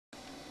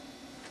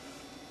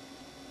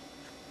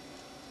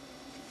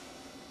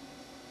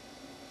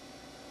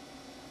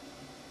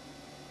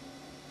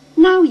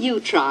you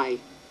try.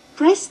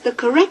 Press the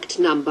correct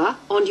number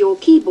on your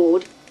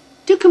keyboard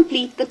to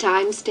complete the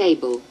times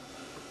table.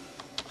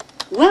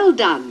 Well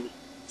done!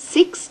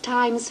 6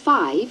 times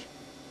 5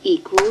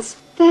 equals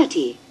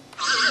 30.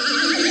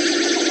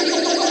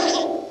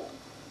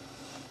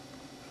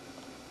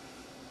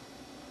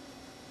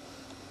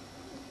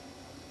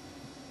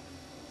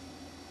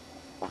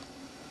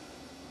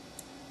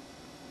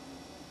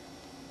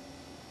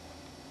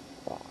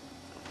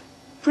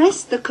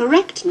 Press the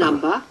correct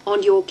number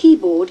on your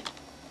keyboard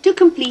to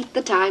complete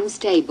the times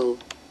table.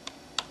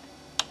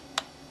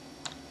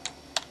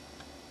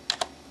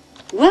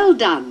 Well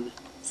done!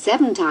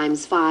 7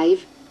 times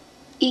 5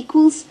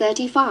 equals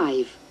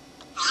 35.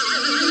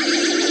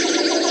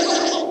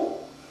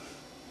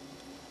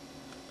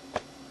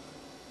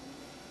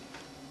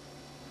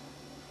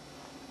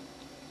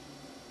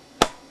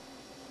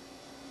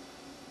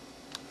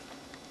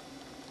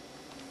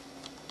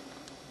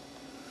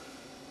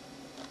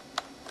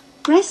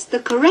 Press the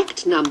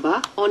correct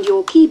number on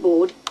your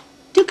keyboard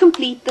to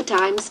complete the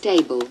times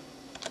table.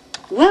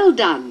 Well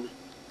done!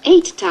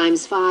 8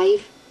 times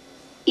 5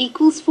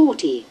 equals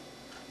 40.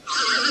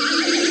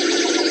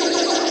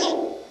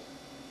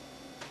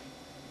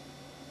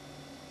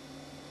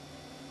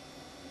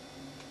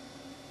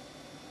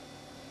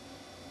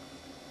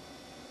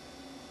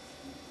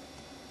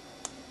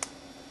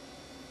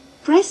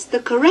 Press the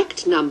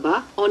correct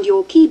number on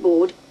your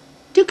keyboard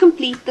to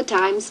complete the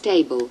times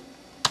table.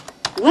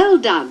 Well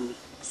done!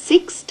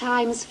 6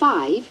 times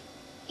 5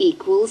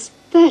 equals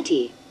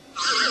 30.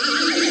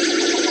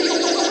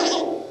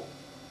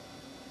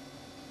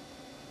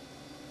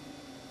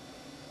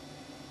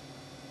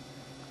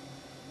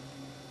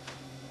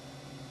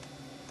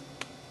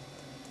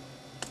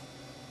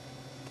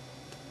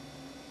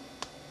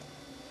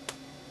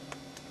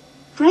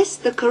 Press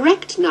the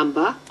correct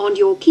number on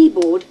your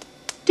keyboard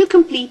to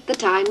complete the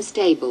times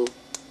table.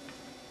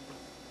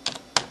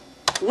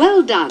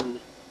 Well done!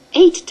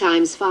 8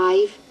 times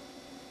 5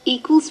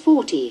 equals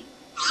 40.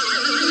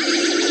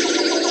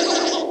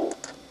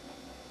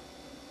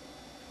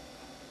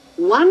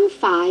 One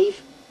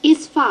 5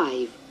 is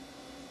 5.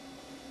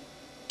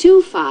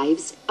 2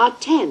 5s are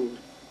 10.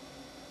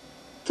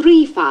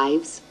 3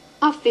 5s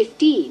are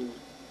 15.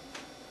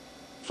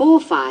 4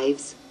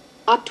 5s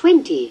are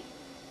 20.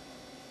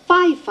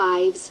 5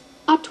 5s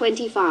are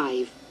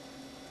 25.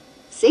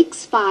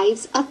 6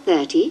 5s are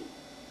 30.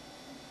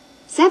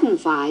 7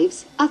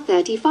 5s are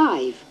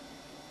 35.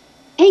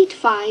 8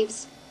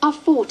 5s are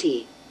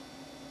 40.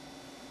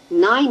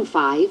 9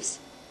 5s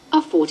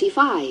are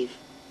 45.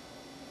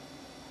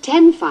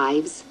 10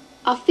 5s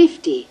are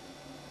 50.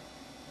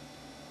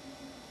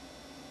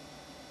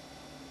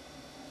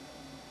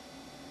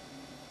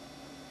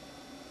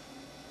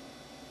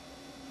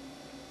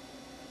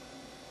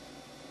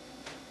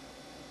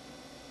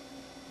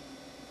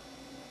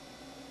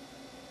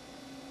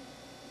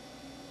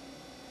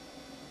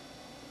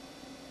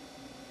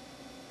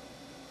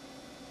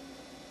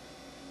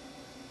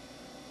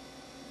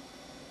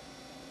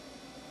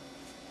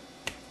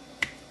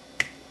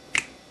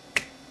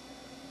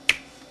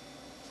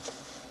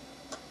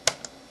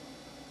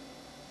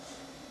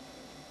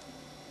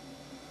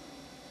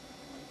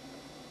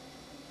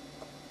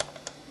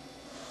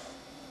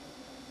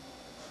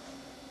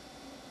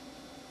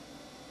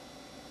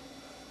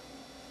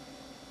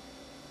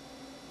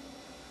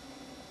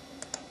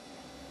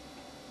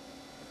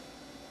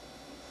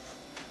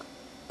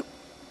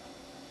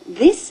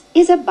 This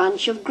is a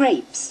bunch of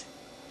grapes.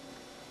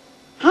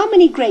 How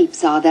many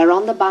grapes are there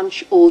on the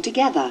bunch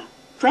altogether?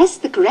 Press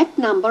the correct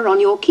number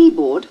on your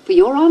keyboard for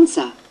your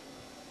answer.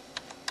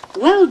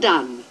 Well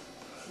done!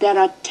 There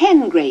are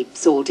 10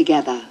 grapes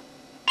altogether.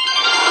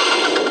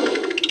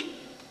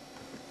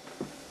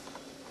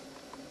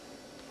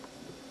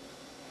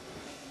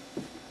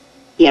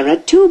 Here are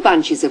 2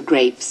 bunches of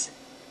grapes.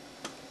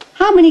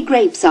 How many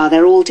grapes are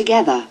there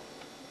altogether?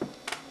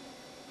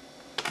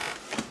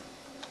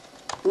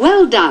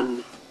 Well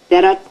done!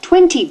 There are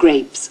 20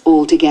 grapes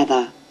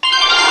altogether.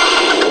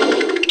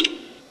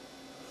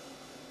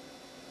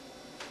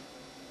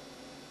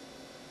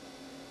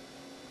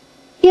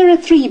 Here are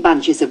 3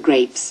 bunches of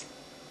grapes.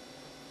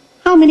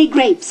 How many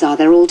grapes are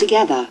there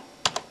altogether?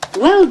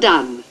 Well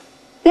done!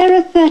 There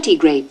are 30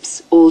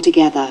 grapes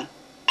altogether.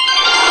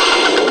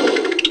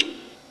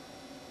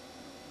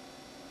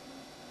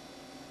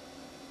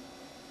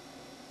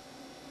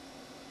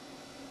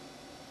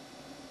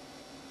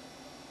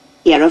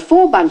 Here are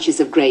 4 bunches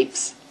of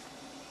grapes.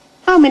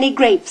 How many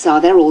grapes are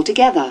there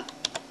altogether?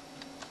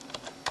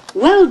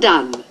 Well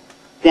done!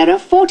 There are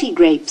 40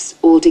 grapes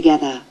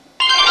altogether.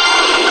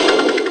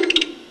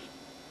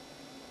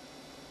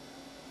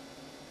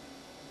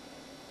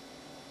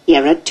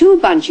 Here are 2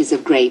 bunches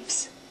of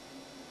grapes.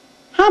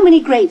 How many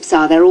grapes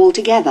are there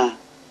altogether?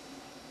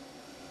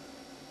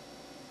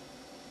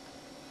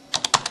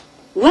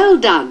 Well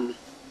done!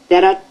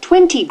 There are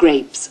 20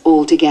 grapes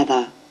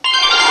altogether.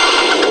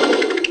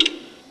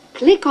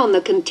 Click on the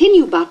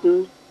Continue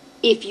button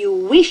if you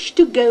wish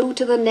to go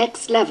to the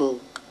next level.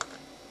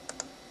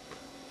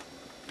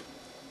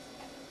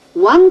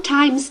 1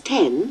 times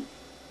 10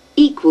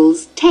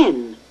 equals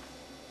 10.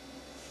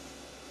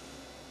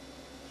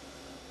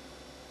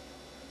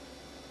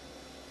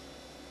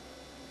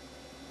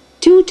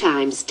 2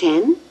 times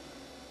 10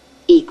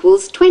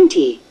 equals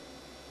 20.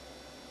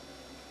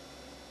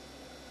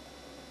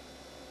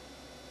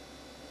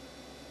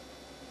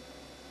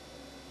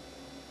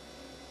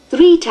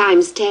 3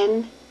 times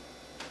 10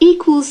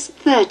 equals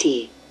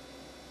 30.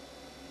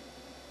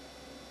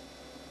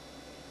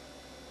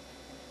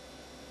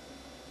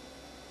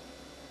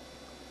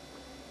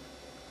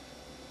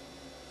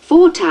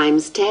 4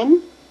 times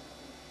 10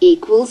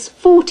 equals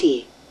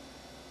 40.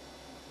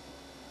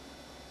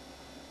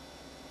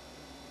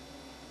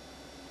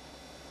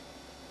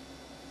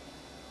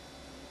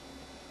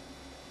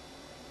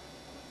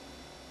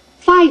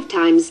 5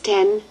 times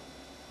 10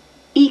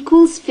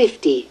 equals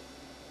 50.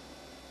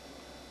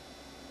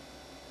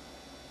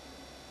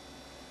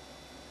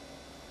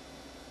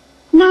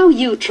 Now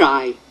you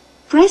try.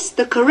 Press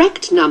the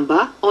correct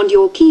number on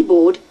your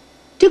keyboard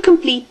to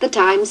complete the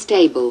times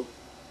table.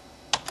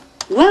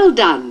 Well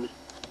done!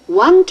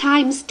 1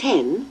 times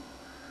 10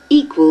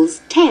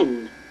 equals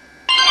 10.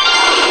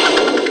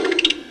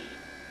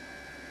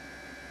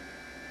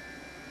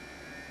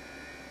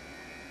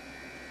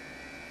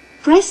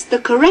 Press the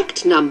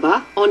correct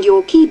number on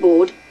your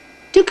keyboard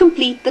to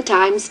complete the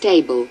times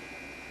table.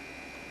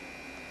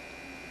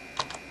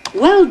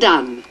 Well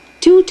done!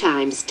 2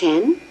 times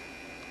 10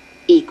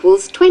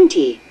 equals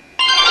 20.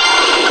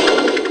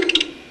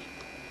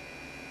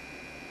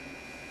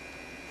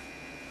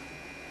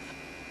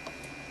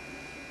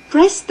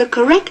 Press the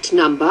correct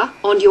number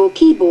on your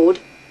keyboard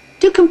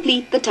to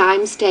complete the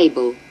times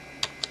table.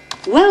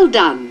 Well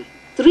done!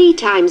 3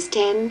 times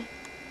 10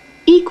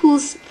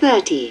 equals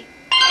 30.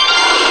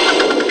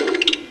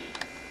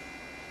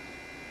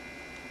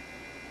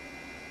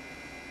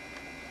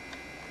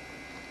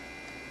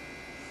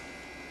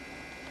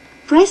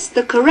 Press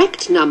the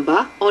correct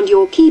number on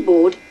your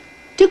keyboard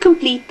to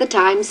complete the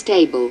times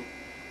table.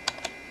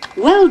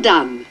 Well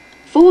done!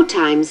 4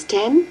 times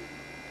 10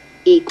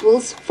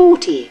 equals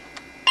 40.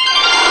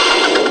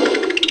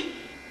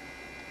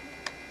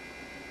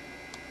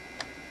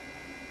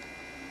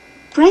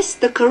 Press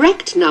the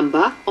correct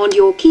number on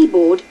your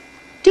keyboard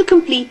to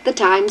complete the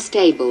times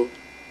table.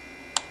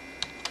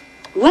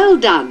 Well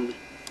done!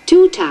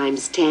 2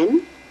 times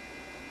 10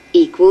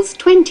 equals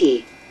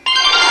 20.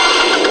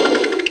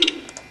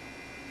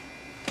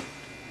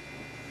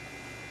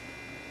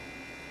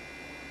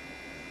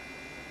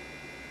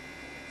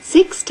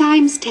 Six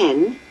times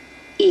 10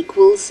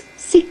 equals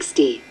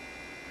 60.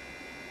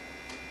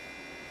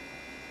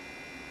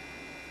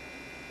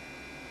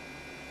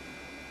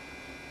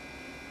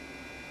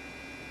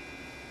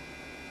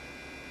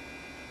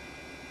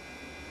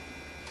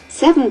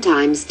 7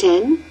 times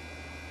 10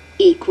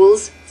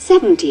 equals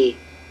 70.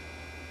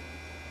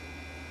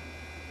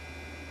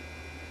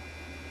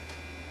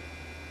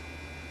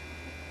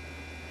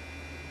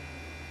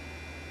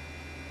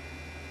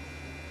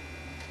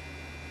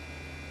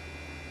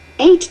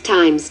 8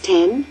 times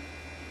 10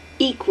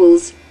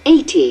 equals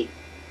 80.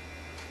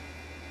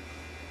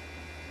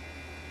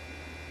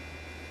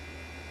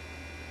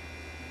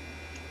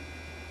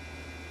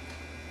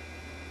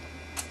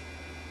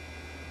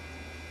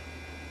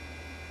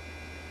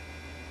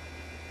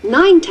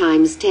 9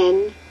 times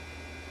 10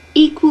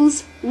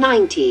 equals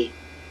 90.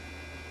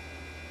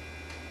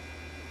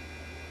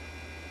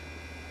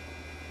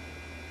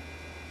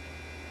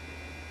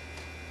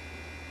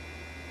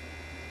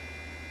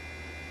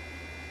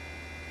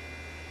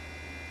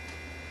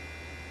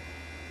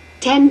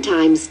 10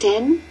 times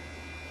 10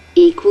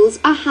 equals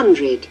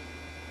 100.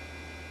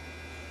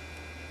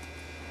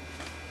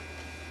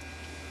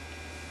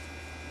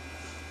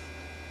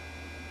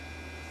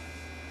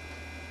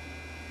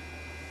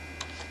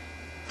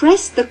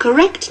 Press the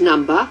correct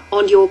number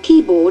on your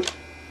keyboard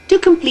to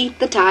complete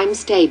the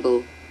times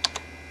table.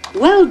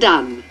 Well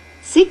done!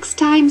 6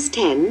 times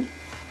 10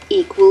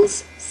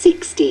 equals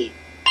 60.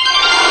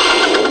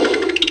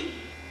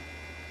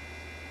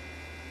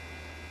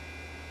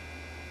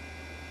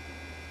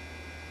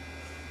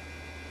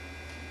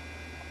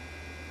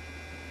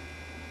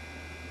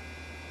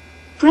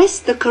 Press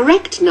the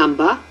correct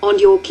number on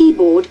your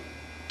keyboard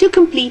to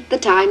complete the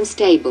times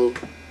table.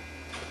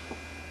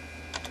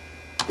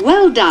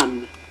 Well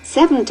done!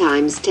 7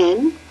 times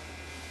 10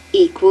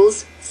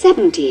 equals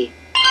 70.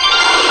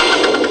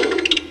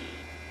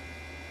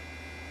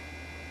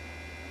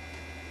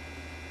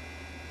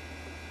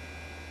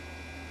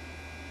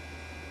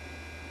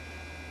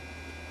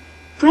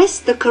 Press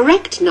the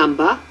correct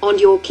number on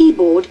your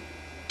keyboard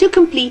to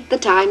complete the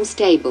times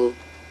table.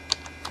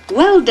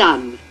 Well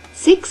done!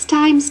 6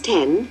 times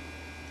 10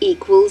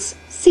 equals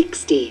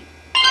 60.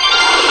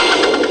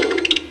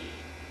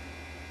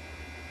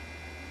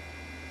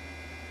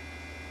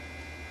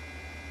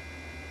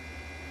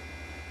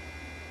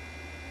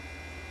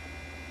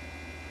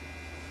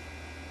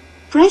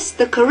 Press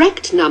the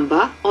correct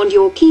number on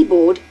your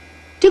keyboard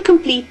to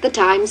complete the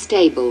times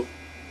table.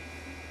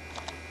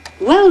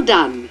 Well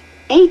done!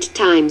 8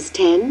 times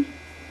 10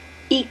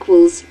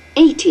 equals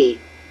 80.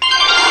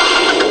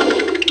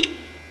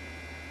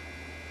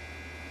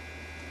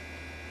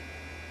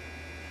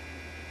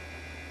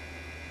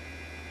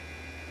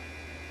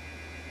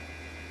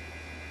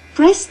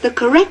 Press the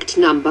correct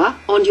number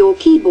on your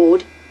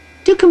keyboard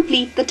to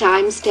complete the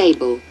times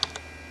table.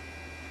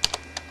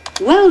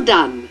 Well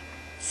done!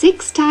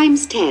 6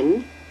 times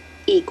 10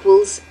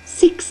 equals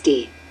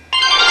 60.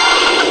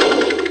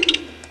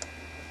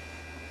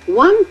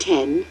 1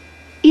 10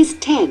 is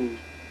 10.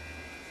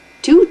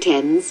 2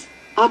 tens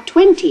are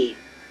 20.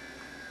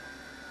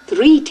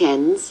 3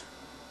 tens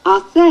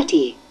are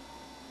 30.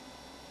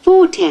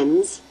 4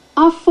 tens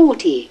are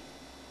 40.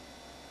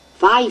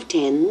 5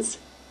 tens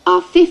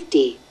are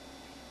 50.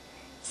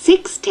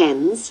 6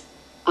 tens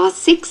are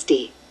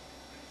 60.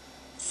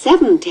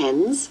 7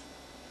 tens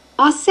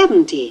are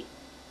 70.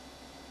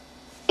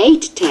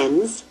 8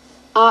 tens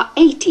are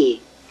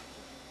 80.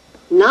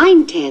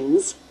 9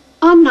 tens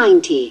are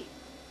 90.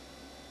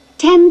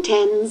 10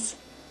 tens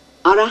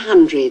are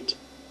 100.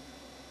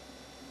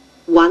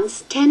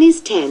 Once 10 is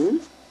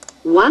 10,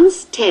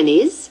 once 10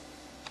 is,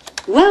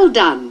 well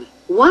done,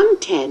 1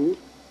 10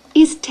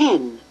 is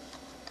 10.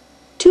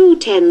 2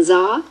 tens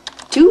are,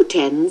 2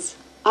 tens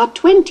are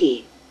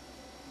 20.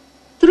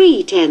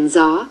 3 tens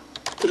are,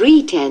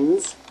 3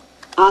 tens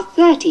are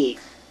 30.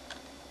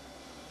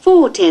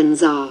 4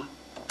 tens are,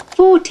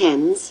 4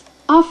 tens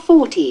are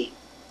 40.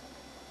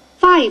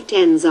 5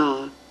 tens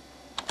are,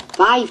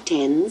 5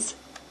 tens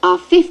are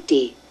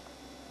 50.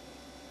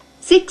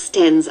 6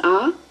 tens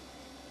are,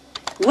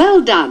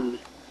 well done,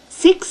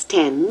 6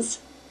 tens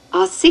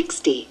are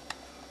 60.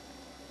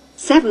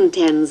 7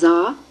 tens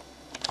are,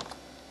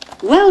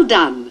 well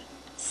done,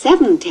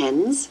 7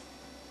 tens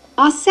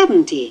are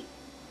 70.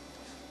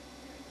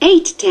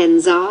 8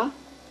 tens are,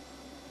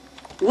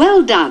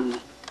 well done,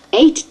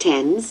 8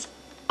 tens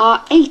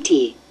are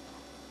 80.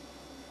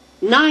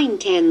 9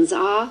 tens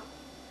are,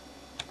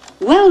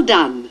 well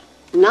done,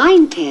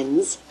 9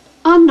 tens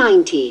are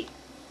 90.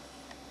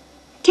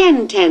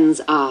 10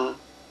 tens are,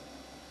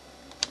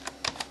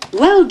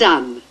 well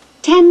done,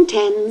 10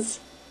 tens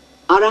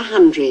are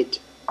 100.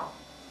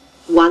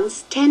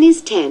 Once 10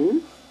 is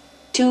 10,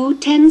 2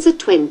 tens are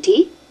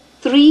 20,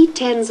 3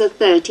 tens are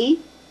 30,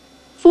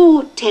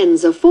 4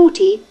 tens are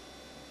 40,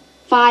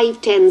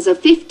 5 tens are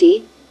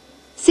 50,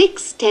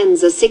 6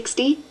 tens are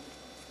 60,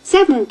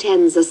 7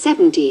 tens are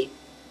 70,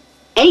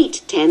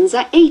 8 tens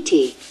are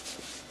 80,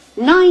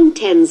 9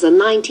 tens are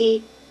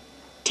 90,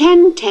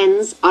 10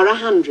 tens are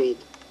 100.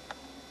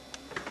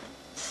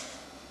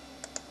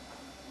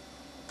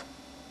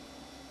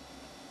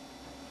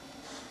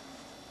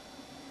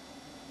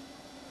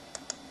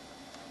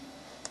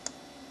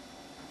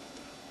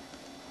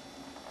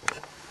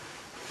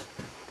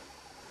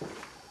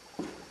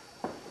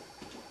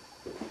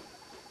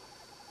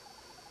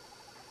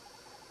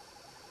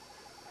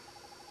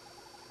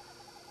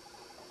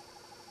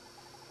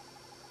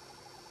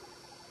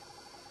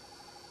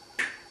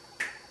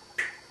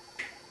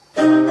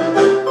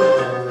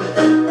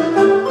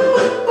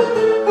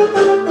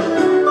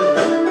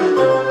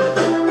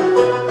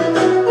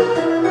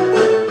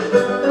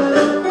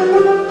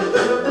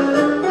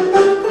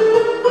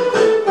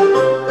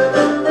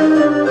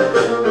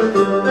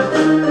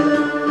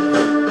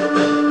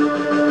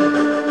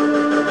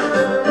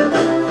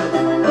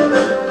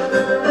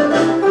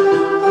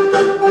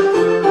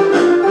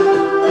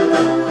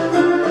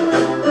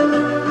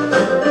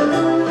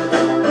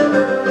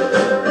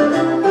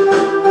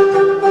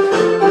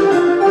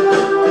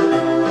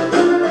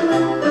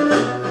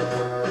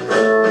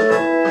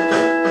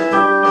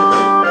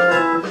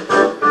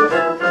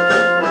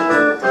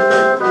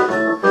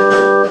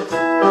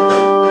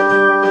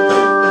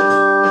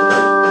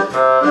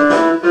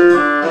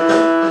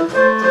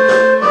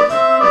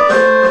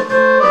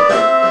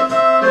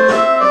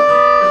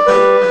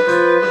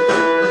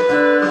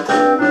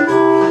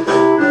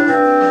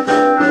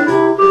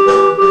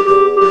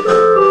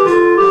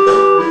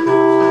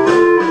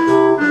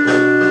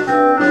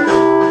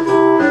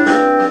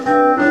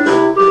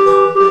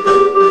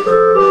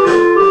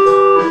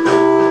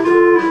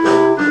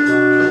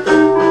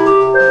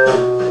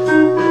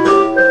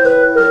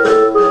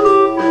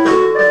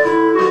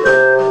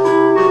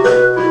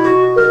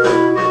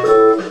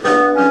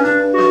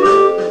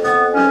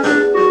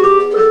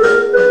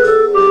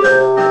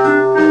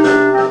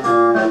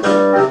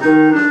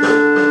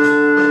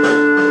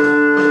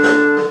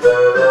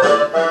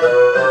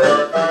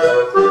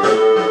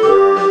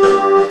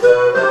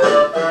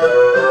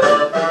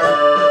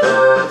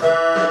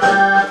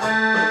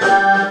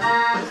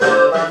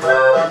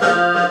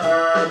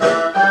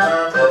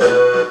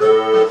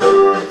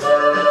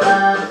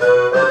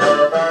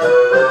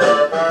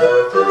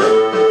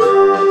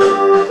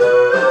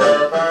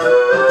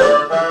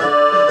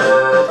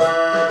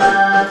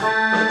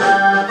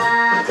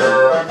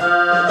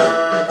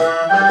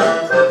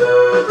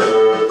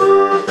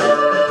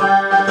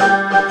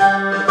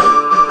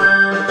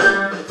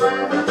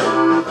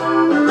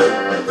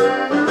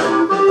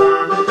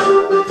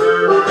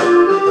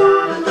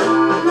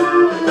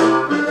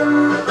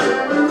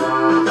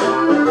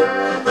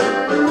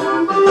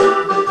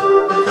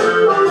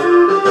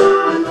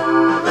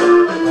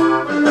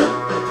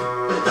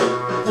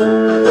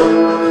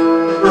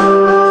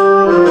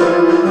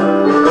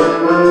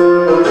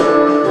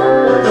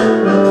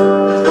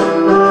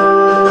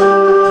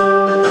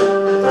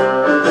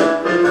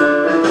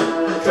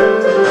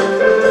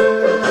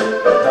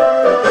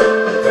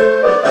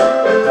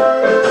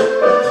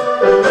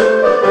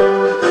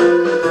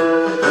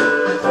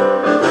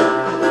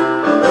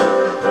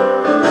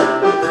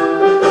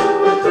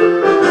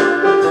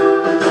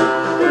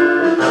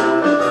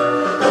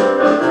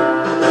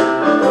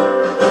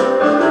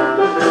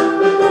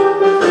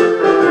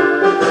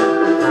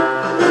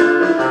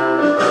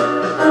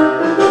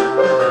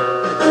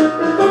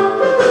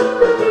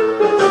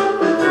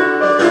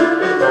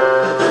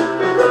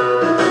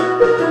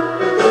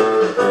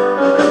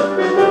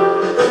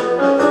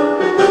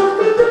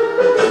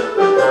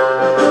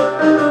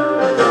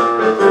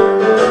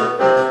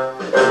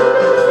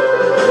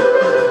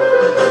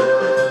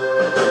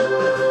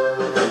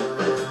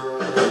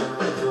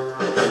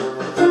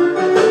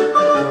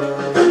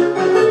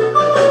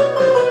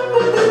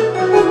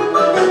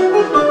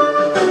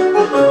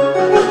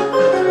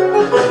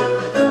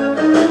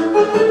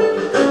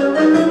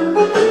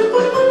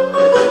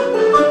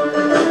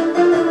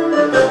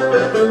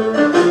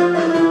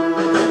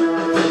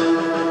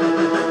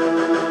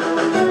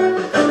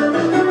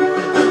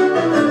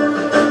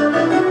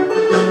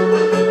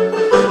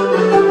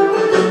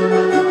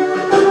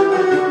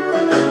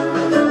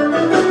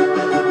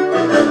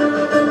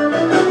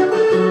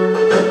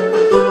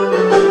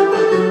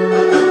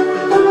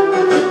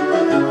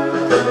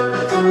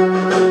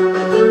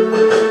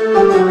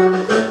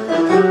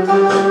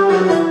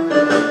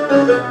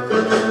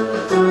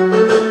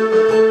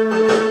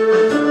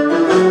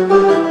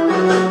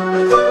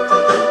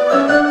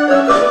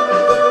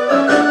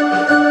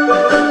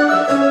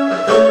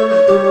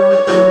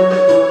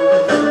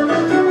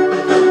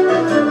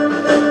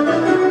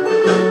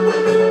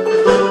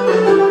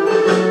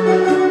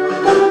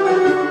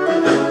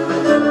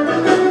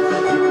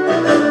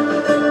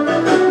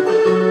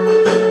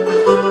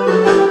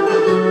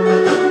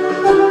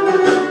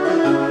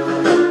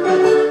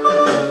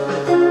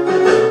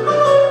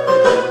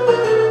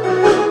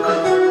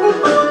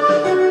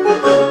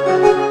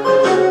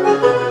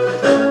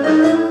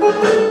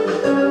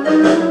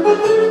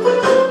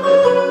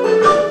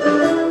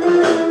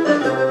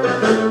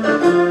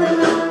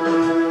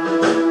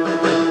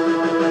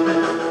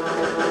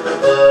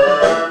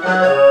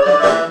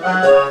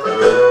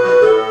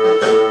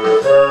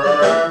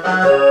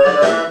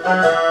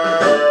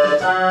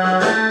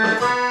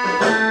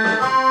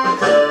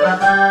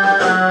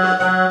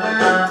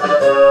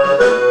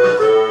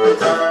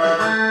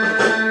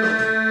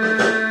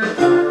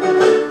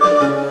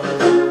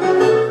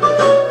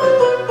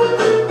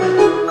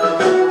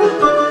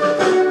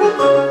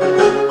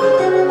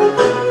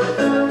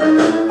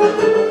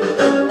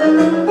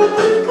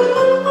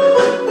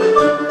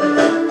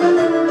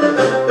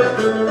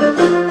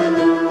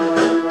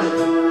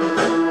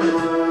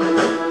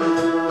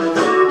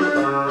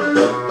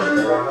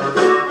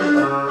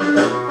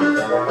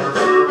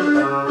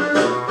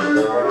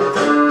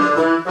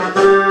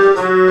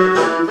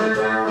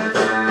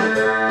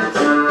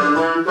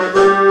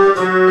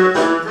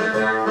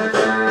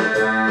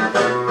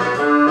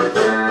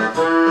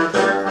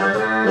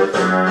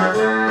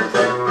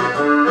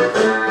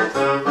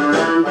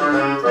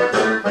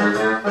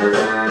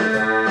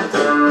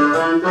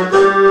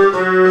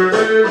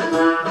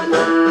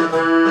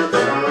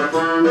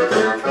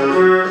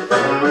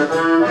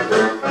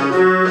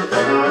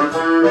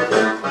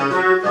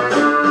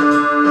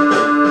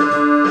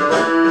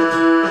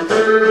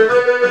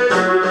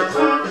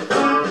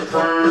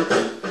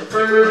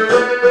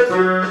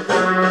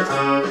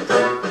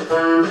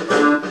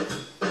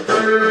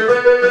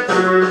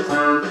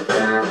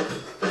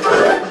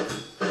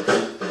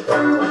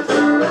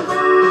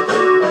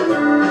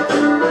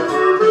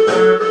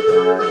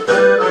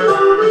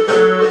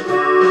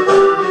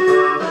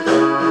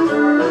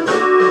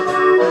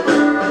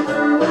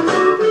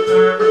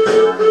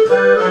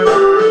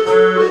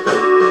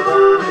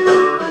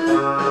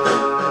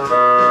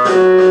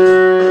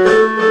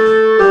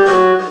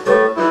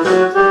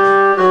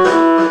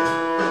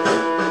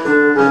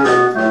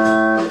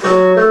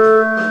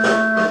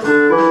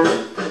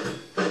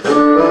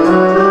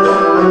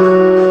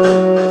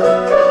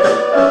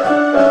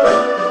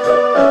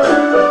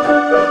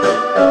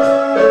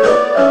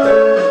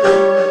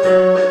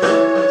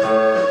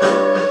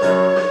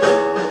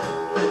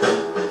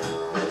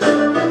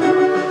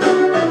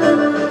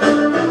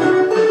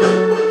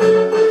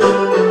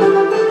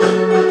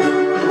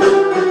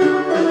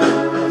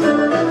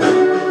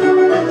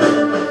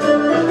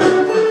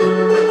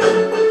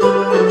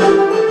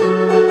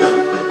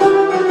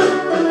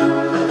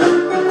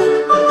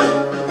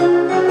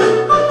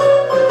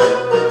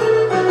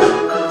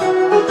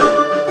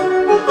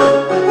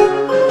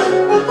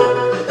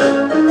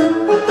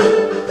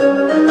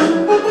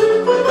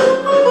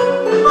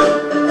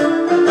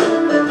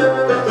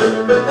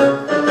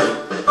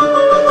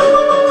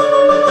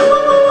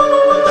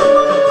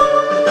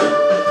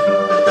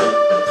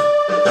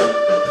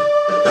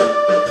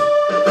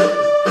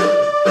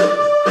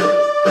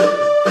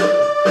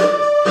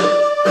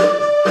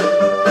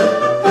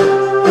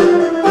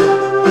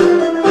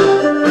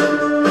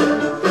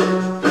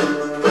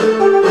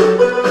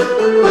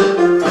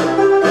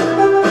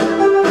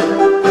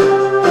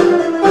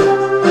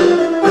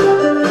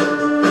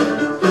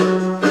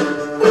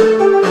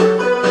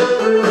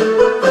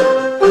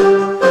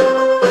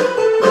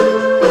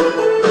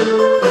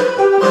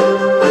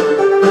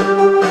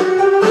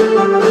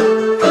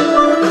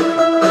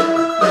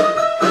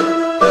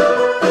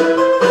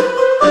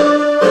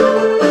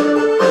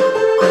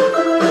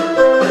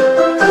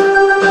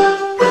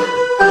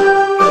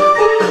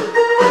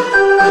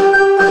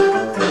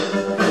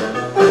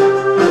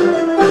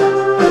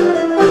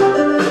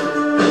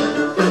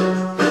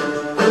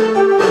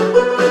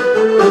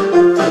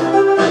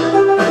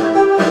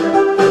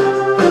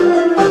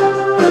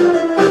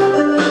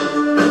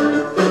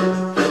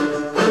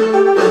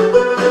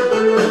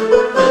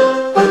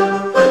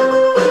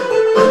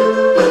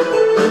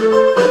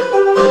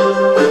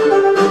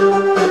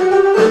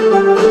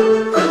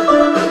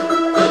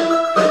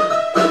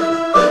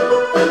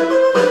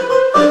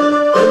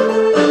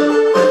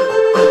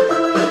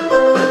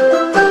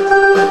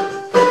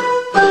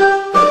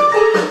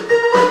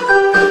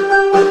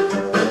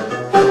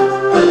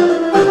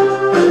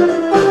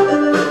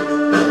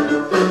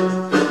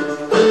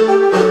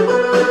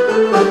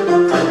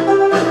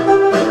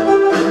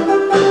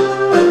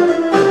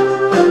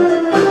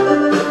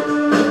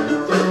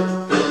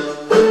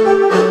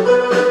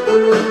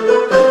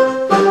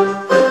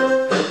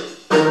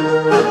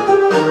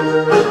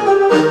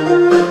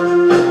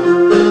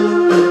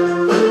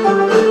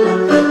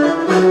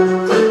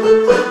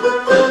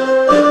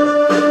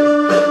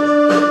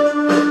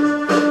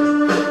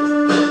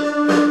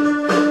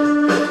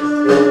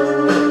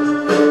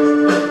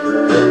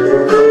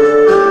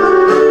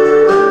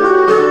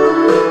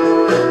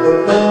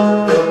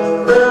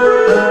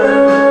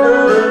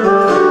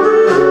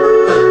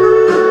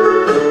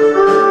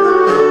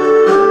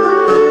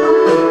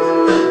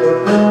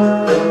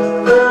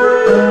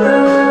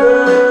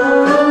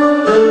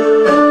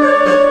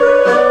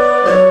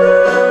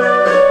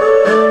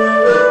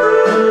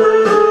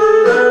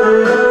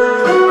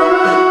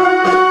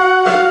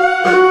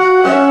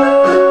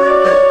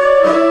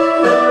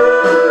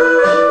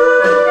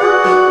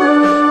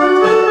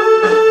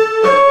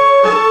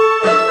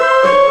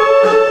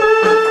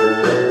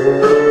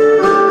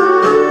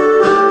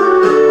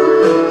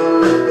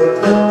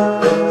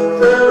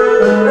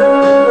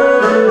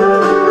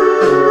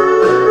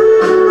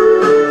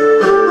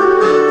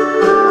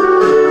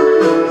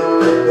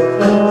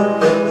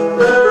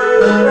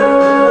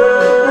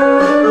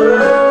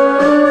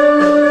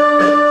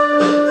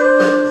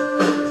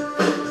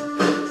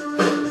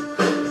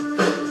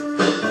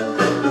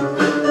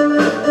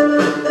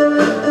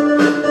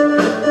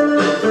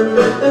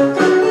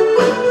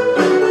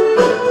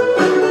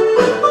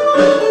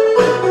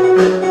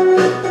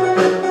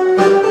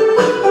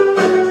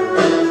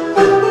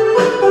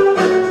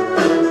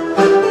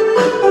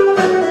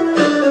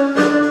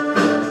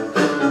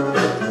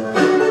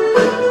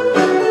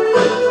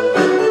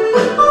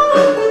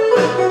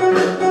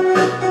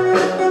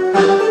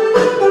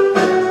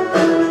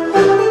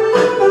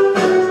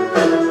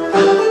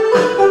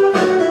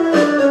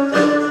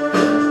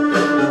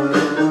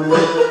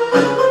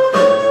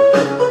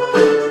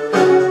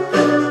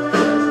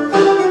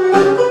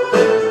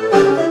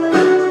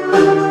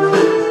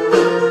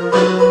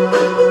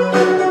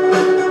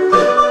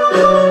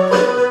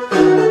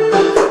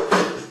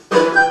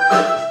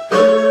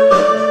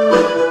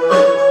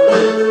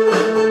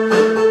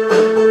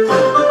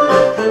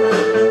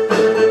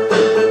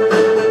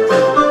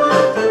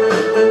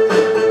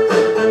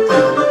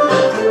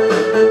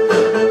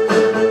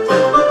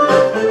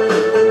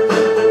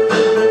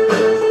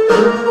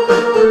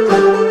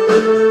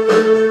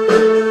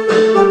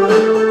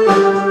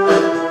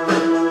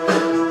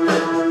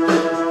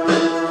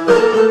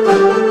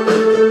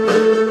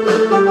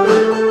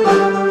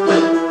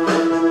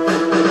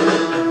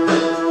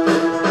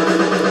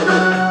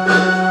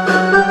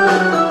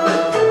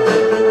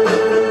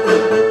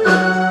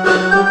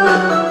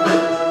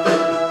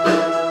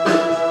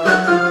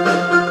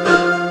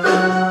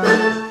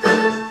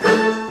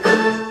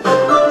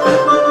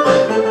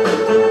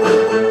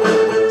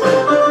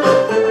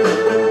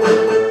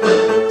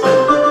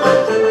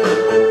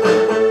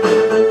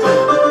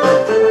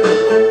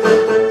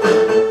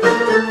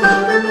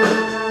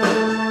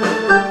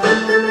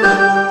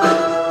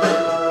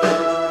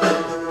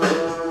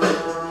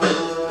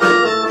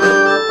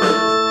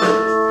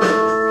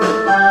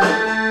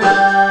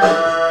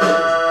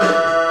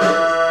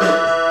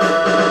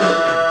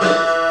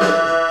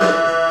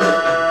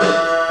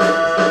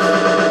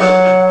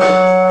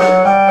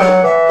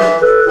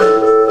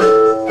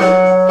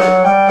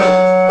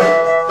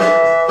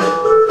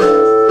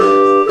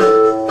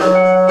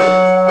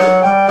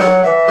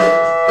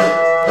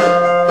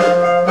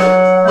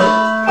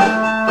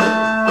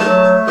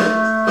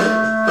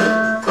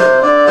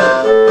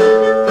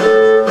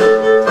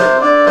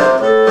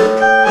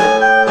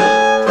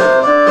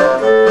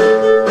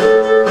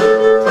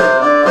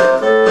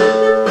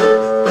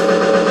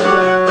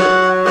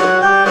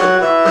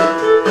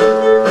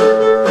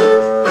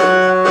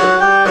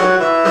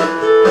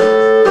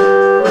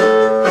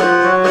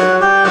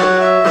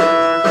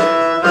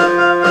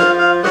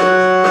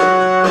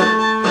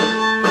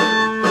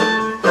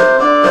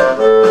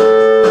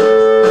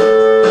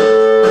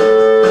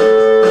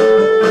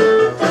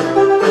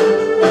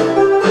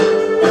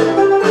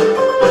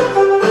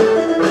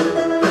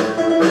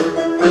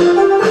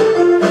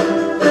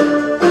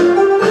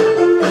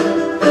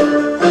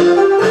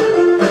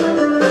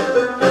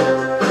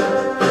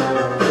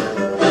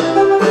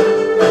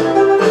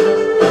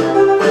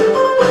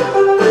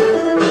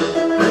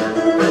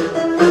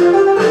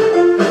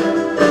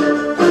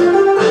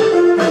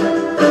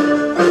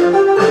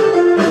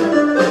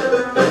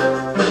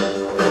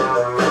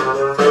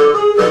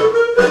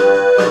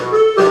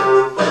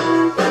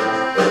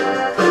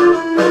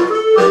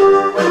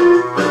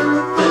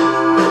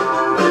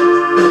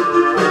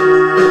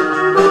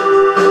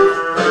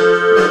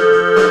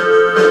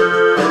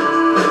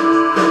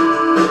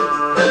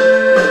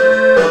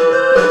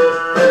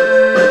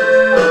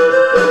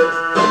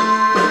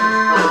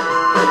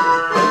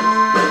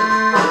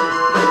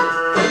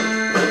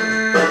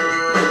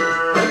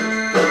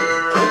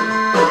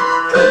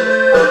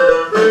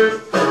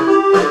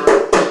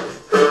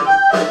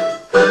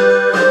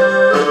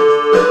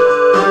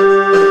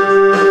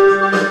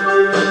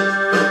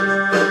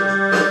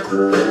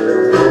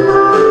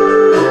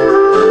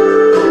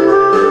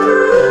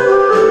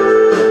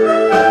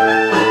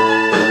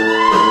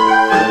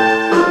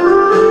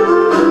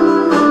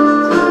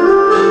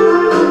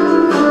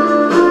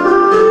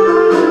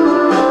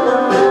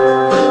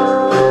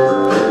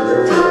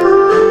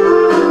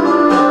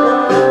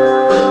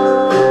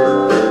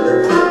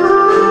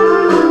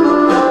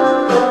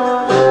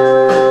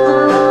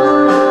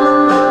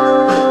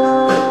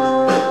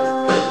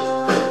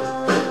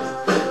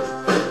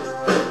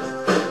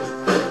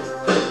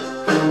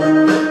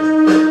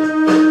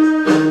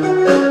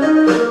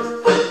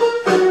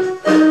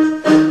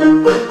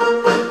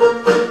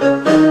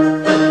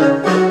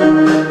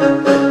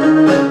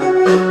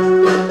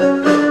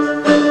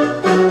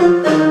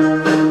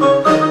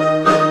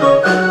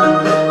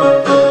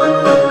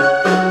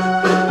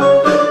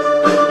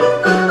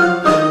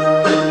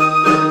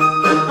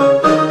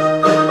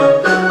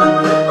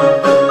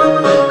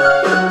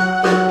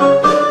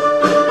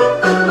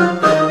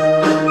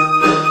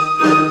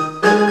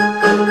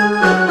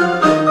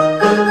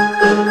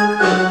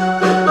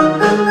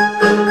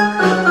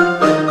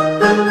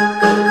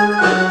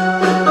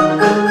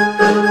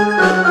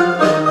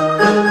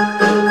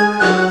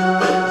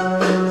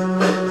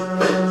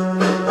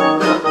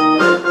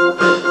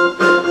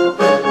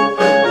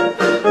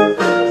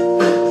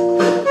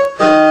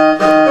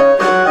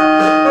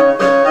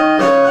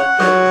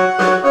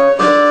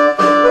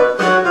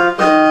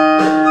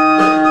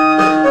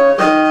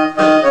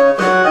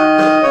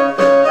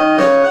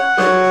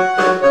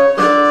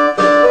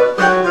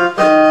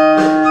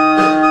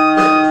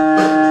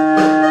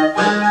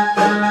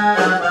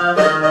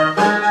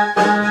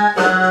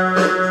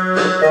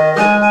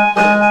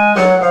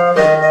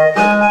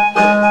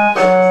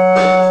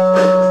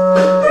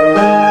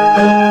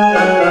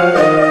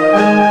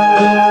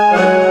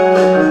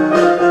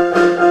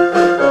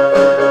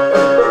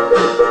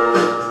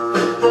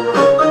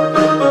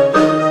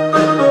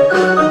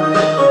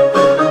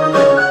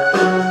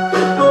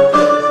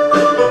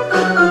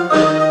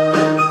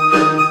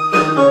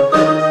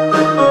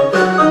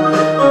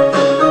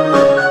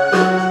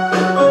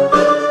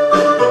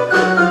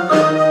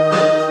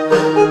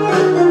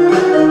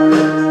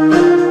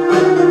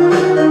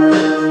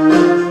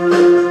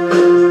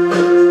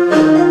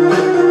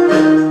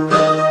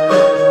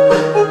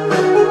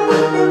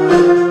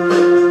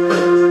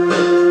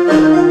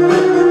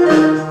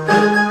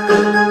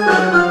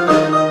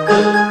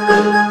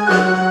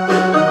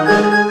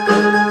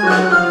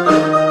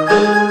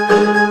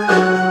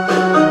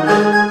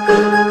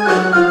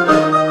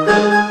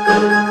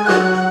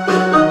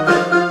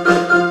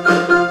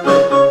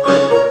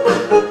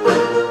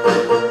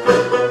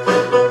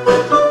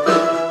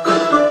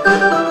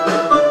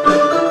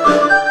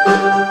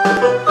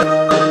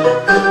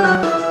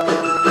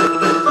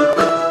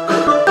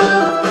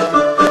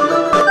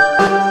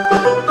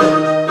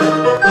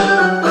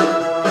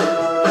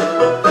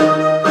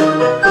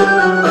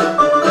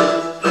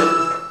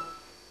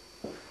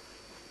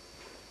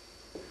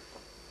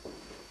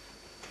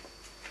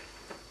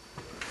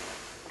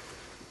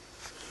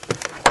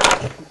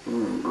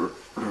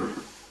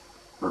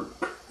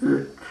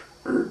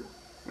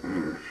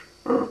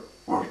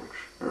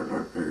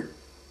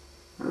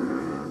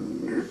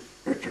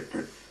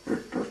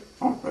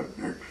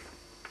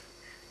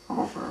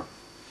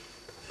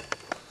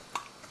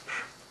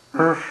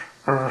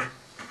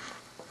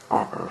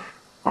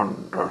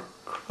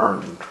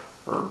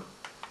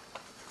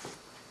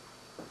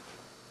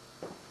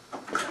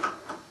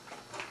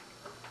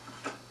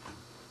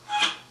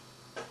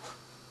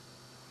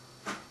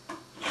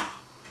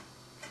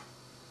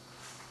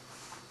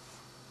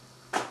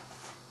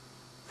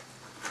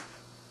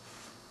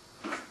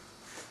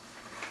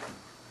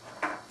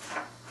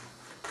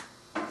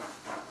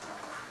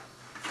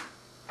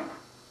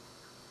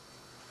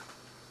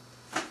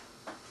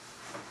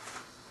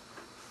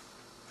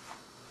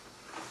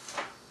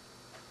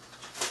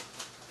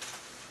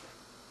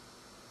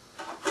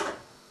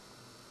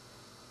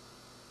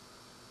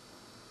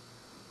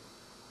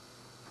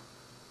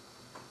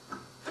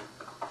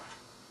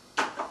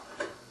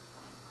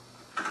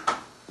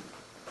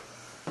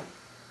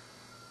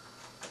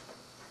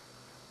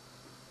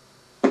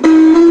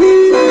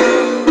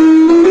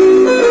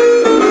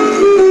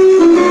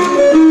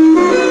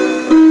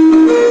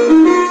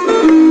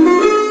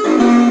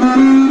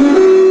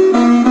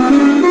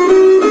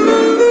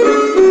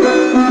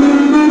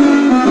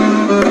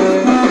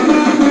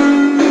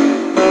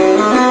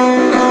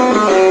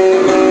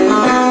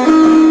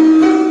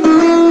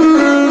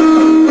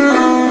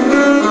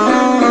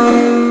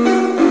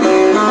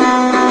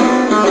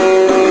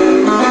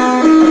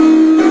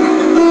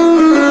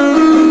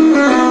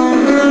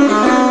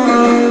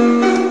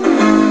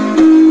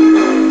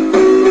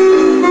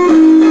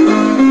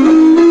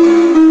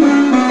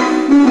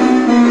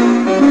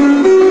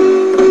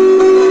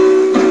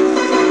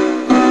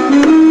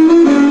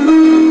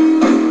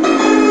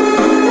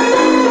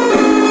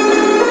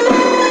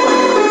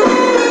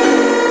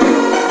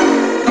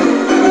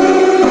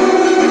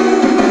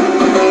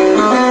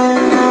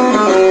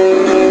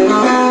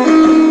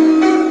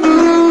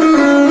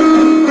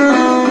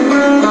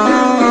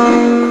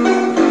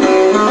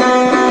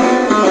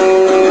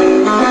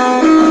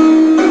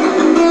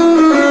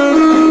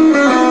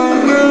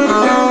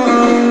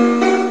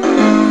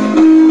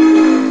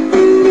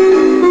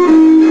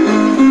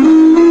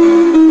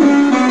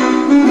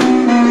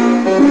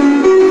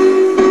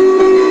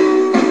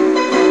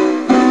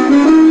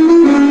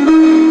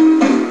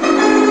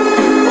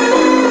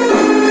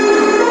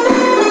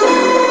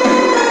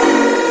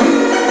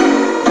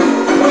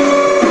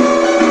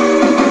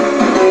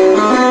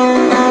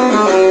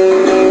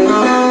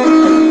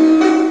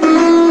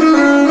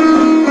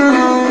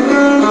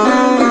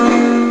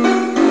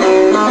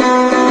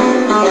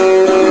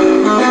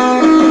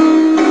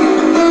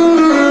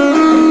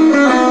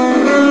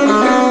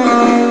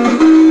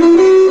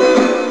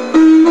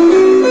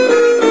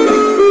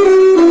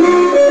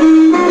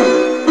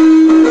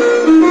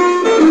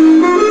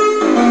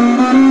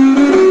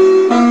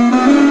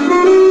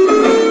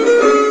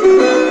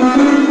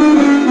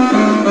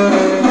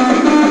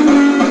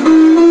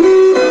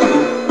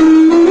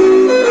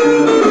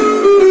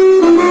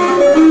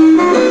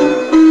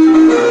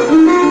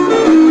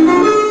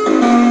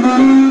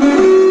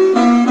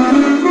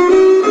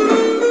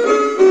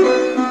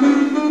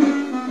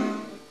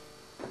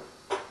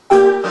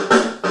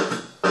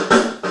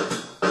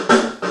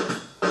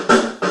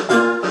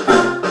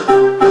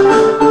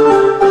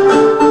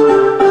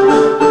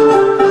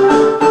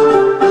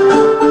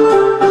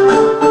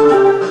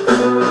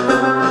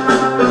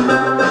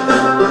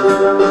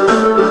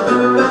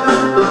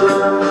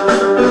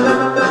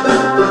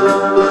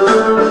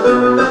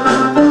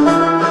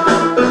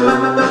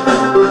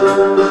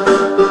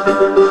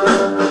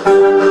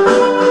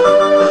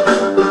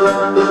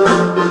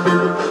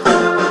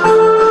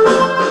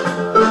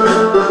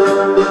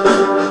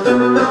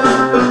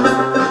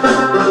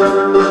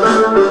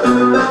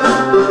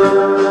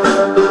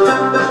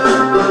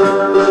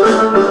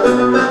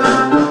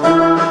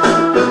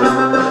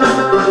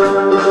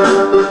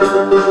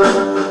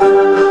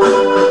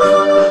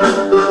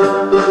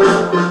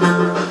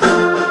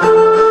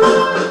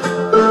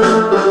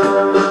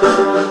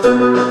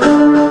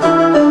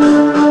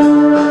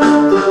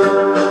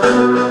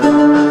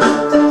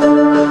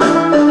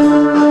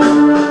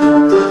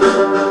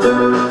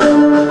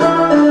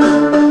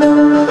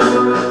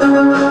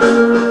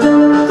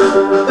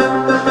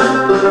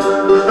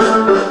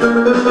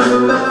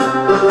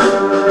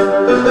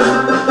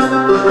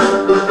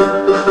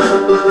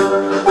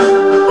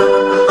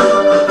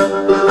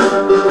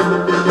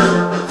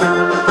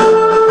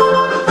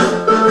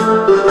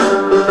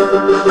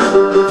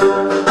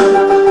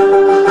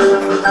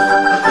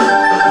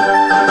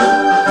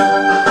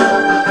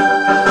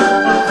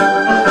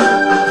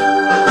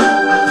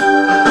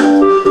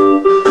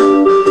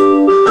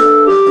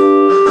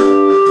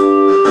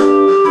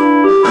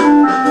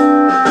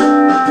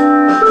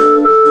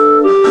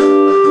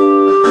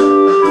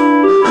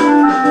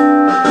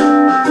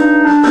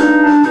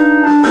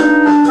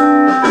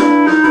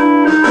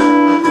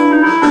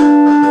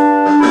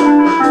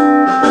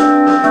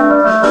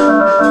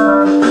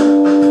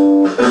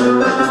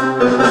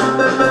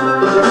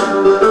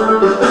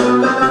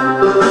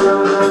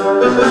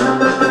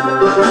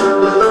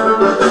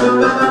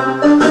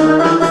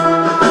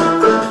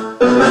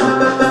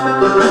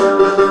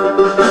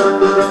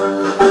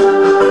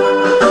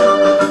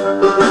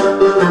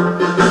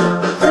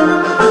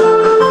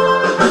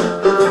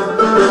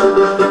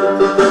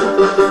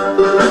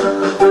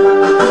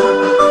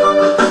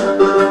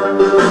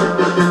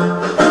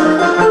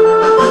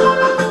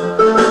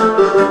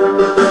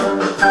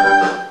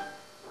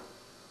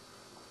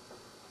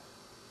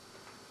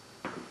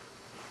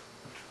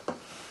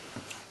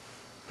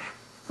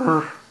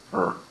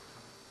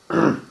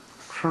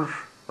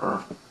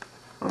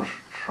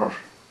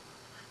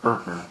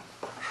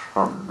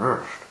 Some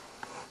nest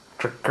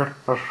to get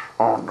the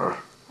soundness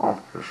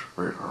of his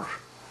feelings,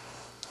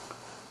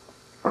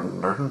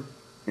 and then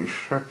he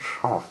sets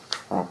off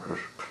from his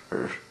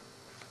place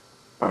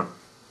and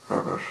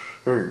the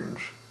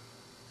scenes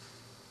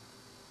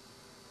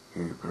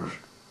he was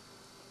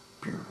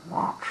being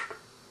watched.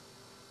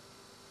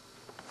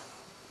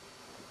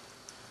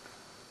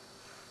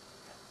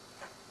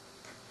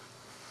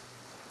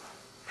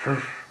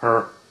 This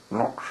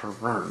knocks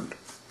around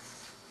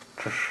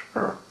to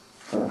spare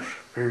who's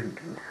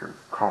feeding him,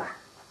 cause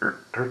it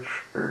did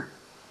say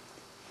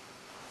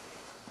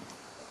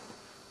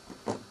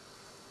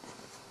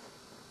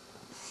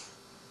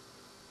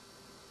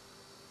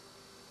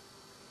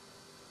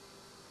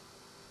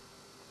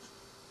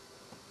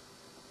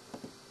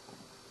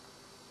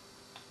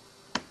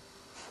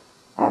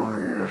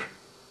only is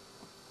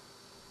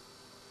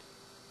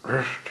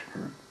this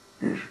thing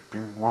is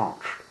being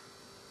watched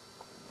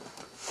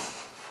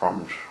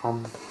from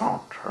some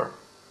altar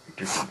he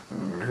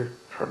didn't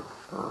listen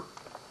to.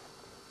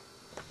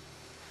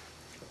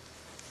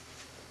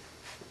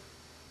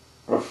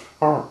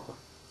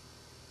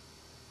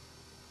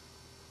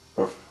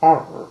 The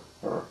father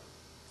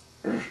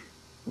is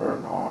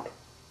Bernard,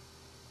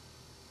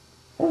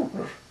 who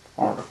is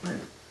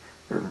following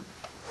him,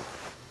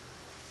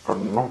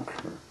 and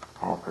knocking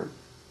of it.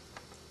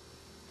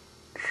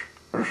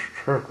 This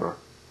trigger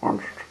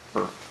wants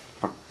to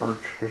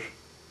approach his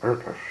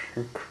better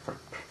secret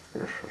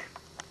places.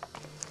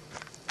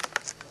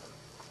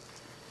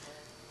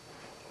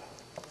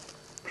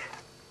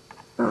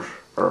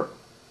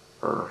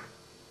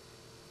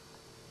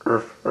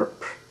 If the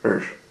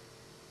place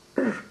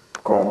is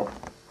called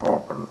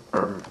open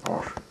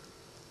impulse,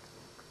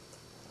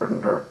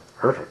 and the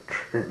headed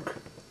sink,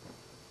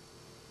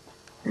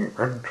 he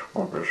went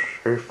for the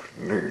safe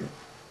lane,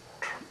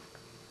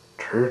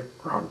 trade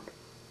run.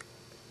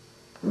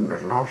 In the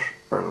last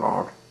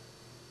ballad,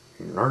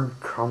 he now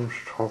comes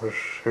to the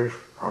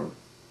safe run.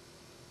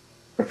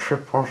 If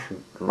it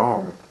wasn't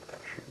long,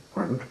 she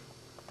went.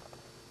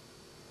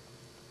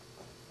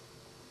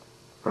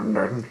 And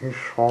then he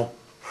saw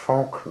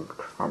Falcon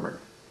coming.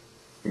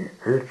 He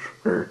hits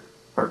me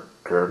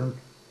again,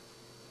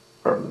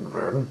 and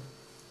then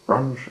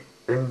runs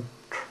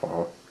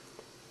into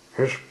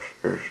his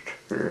place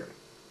to eat.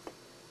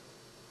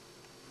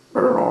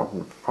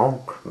 Whereon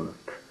Falcon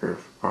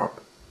gave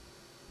up,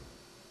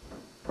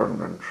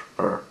 and then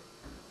said,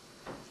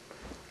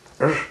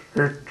 as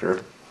he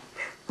did,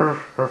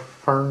 Spencer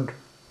found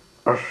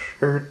a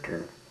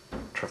shading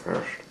to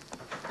this.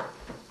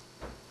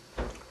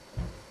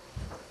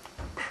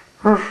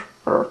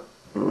 Spencer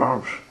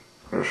loves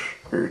this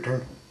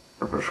eating.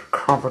 It was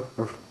covered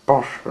with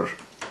bosses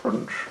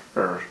and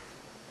stairs,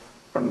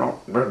 but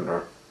not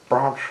many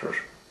branches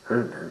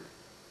hanging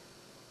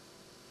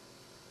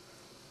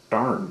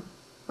down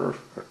with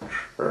its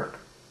stick.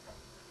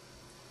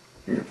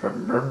 he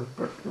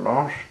remembered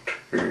last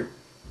time.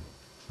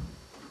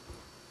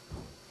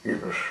 He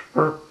was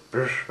so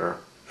busy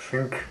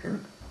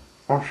thinking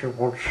what he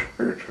would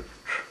say to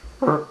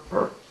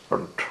Herbert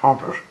and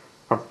Thomas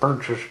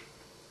about his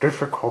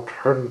difficult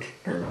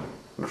handling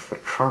with the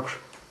trucks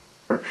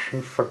that he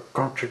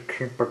forgot to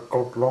keep a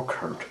good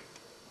lookout.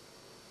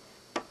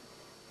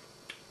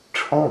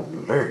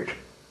 Tom late,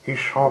 he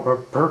saw the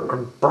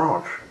broken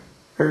branch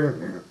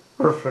hanging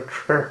with the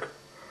track.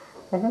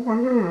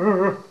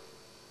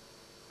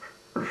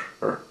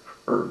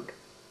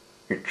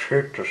 He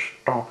tried to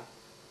stop.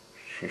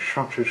 He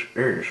shut his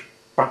ears,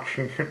 but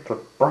he hit the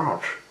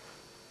branch.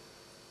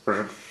 As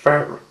it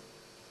fell.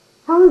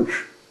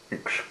 Ouch! He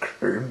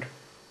exclaimed.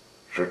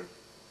 It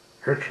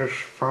hit his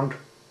front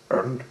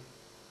end.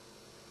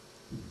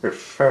 It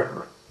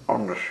fell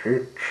on the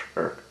seat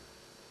track.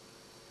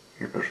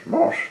 He was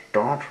more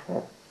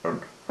startled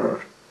than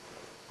hurt.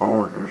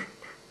 Oh,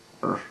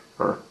 yes,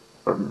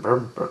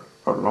 remembered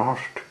the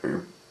last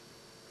time.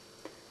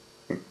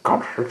 He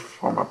got hit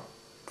from a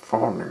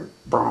falling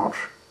branch,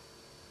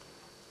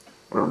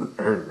 an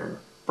hanging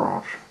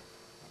branch.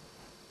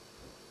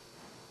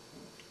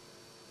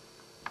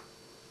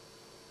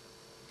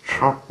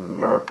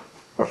 Suddenly,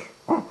 as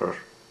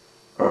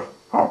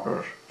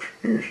others,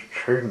 these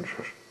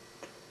changes,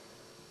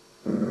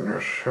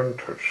 they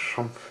scented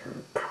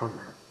something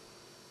coming.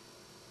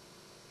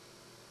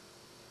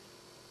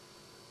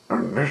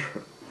 And this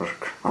was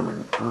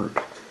coming out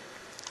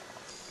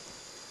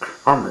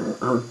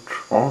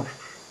towards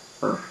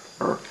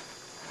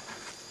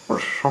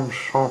was some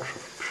sort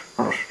of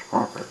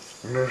catastrophic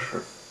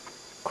lizard,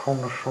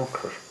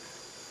 Conosuchus.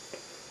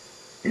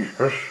 He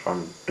has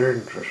some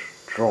dangerous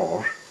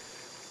jaws.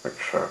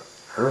 It's a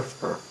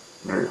healthy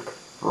big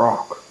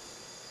rock.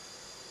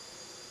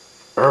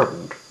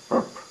 And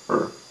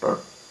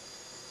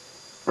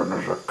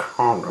as a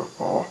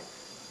carnivore,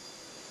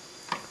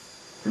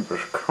 he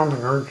was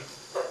coming out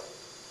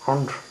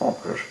on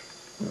top of his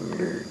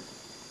knee.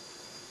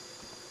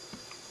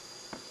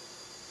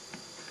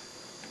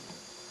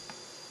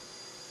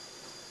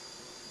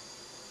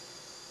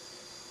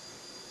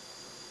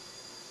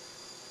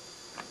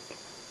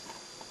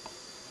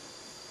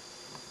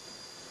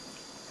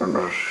 And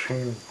it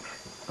seems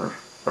as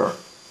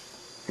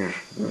he's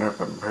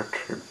never met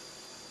him.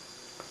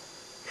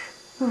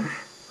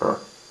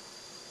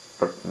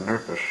 I've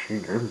never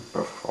seen him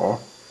before.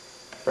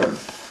 And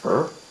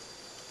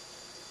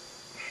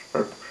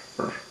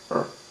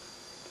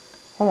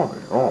all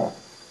in all,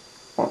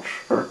 what's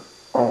that?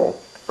 Oh,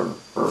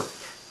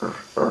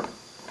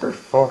 they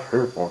thought he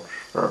was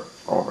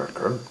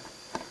Oregon.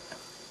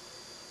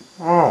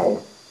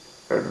 Oh,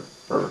 and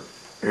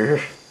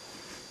yes,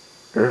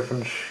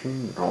 haven't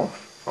seen no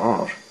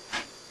stars.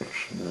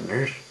 It's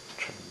nice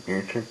to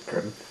meet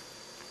again,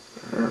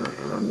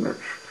 and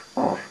it's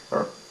also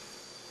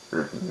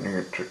you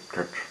need to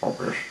get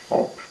some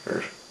help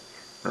this.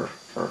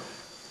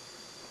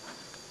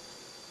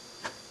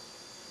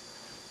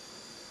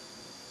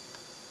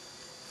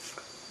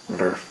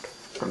 Left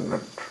and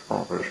then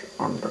Travis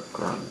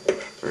underground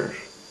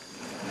space.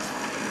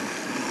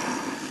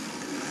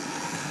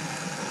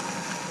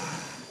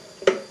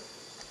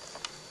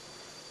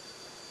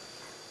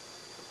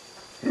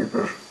 He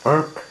was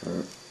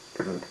working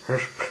in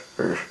his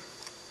space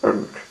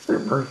and he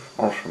moved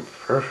for some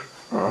fish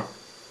there.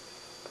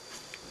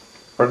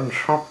 And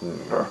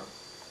suddenly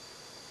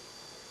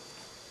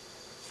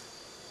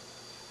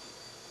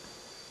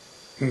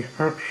he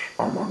heard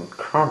someone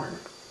coming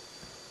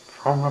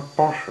from the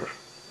bushes.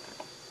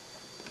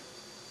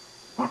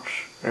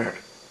 What's that?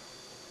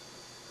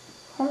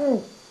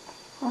 Oh,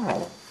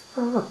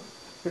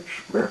 it's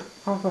their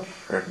other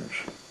friends.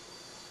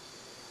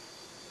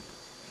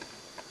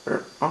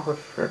 Their other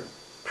friend,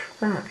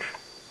 Pat.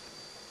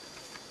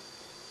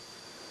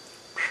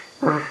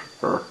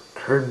 Sister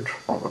came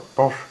from the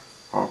bush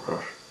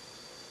office.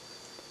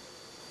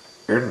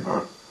 In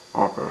the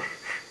office,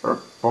 the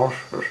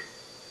bushes,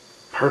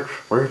 Pat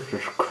waved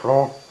his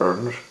claw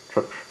ends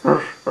to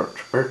Sister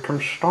to make him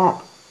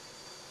stop.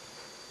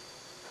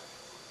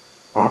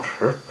 What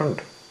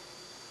happened?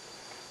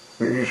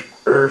 These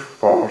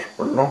A-falls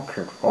were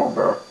looking for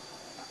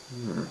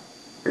me.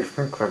 You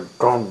think they've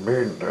gone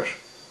meanness?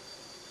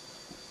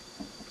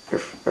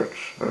 If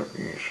that's the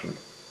reason.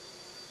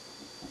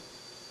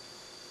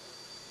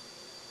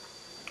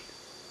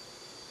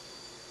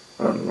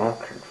 They're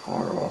looking for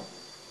you.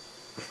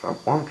 If they're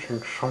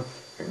wanting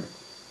something,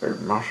 they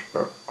must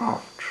have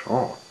after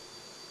all.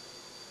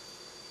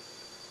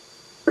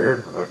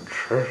 In the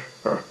chest,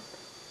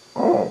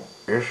 oh,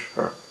 yes,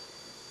 sir.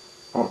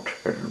 I'll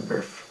tell you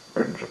my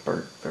friends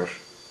about this.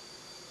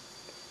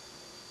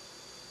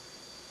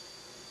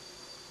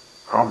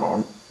 Come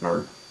on,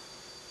 now.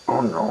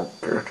 Oh, no,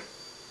 kid.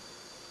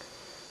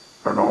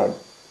 And I'll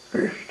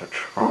use the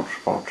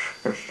transport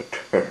as the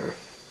terrorist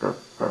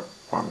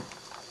one.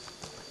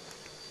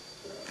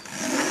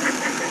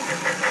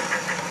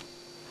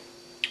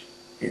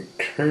 He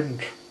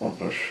turned on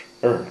the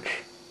spirit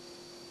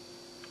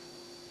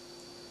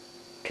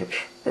to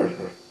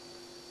terror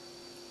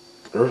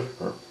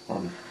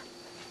on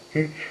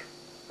each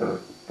a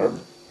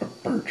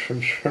bunch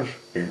himself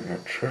being a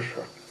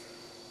treasure.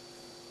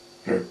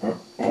 They were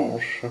all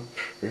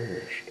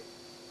surprised.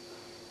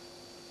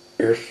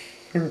 You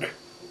think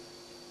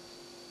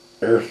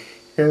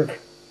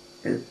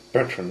you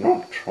better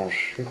not tell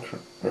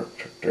secret work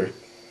today,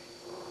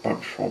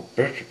 but shall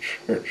better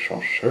it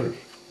ourselves.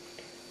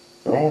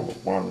 You're the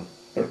one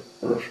that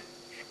does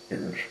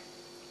things,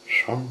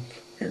 some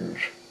things.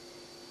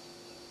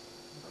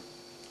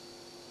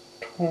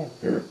 Tell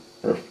you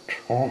if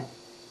Tom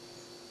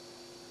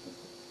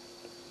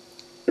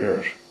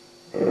is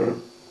a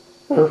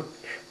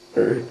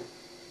birthday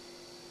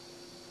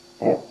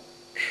or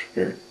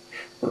state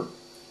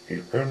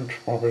event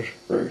of his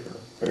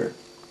birthday.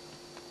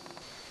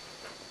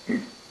 He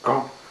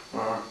got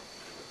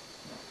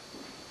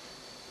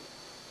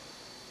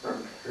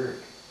and hid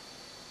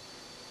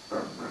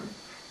and then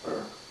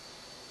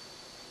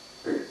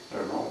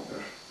and all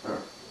this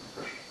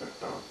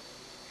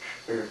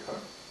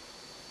Stephen.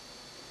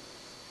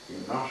 He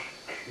must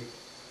keep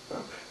the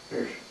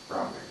place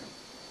running.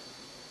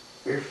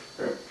 If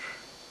it's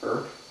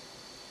Earth,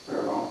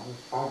 there are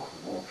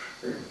impossible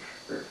things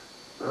with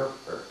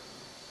Earth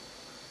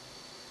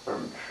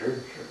and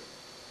change it.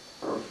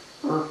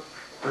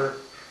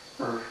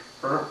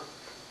 Earth,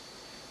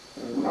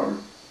 no,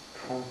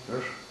 from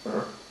this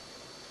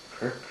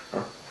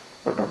picture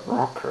with a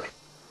rocket.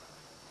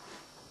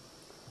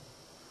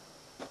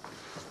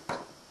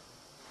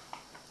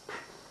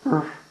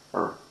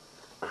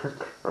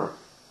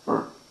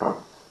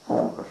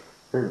 All the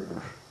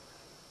things.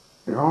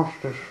 He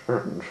asked his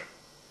friends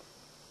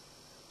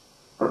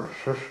and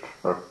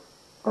sister,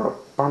 a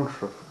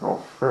bunch of your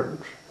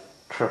friends,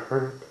 to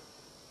help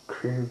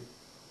clean,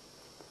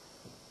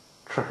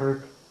 to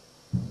help,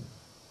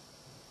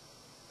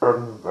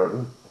 and then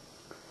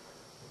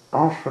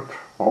asked it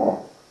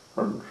all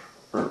and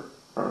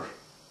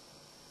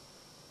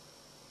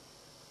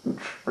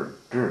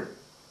did,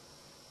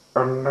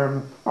 and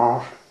then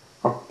asked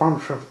a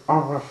bunch of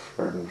other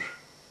friends,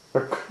 the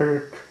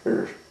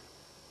KKs,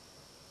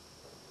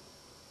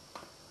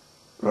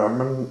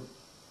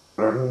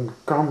 then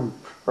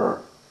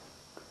Gumby,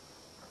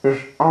 his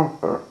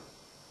other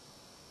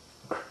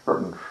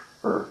friends,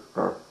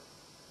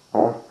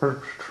 or his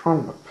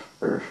trumpet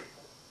is.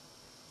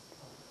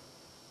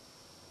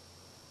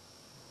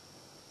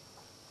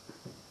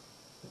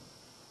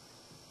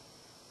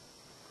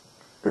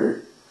 They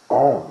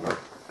all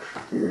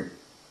see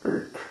the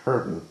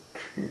turn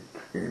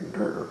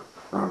their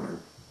running.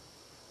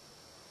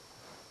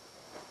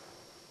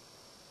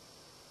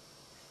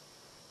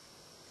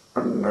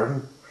 And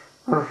then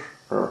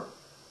Esther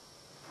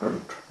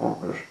and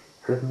Thomas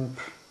hidden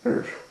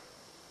this.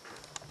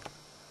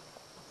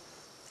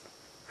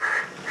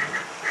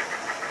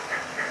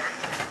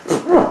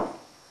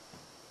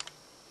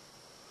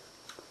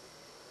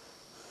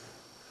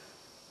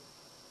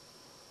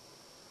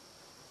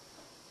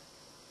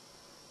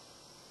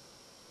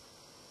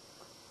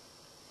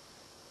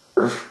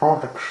 It's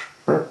not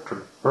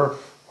expected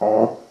birth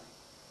or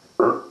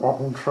it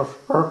wasn't just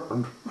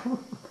happened.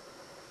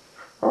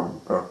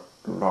 Somebody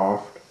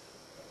laughed.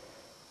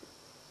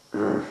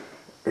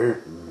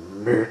 It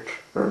made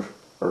this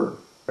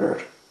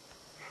it.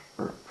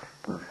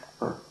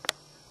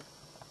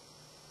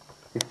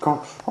 He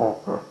got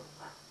over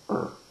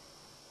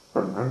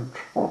and then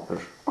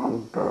Thomas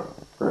under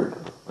the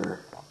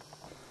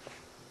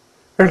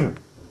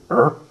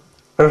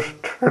is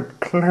Ted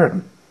Glenn.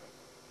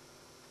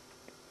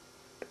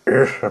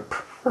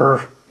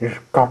 He's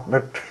got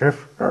the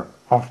ticker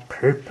of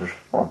papers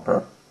for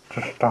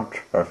the start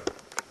of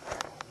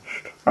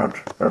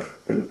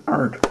in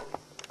art.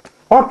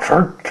 What's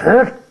a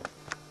Ted?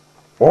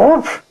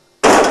 What?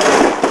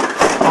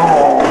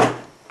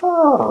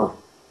 Oh.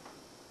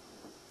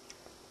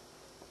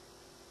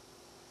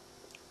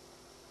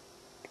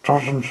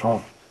 Dozens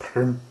of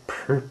plain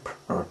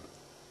paper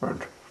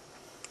and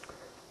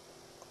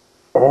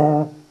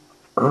all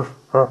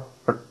over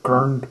the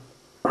ground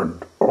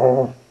and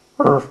all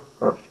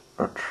over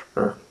the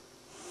chair.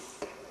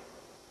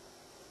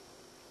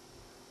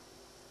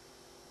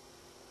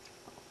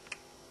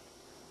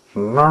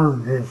 Now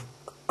he's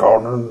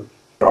gone and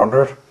done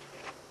it.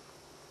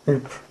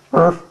 He's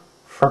first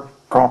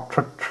forgot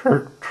to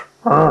take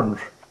turns.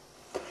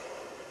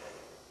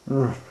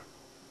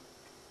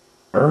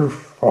 I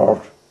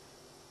thought,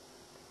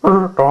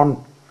 put it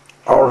on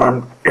all I'm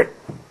in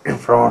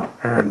your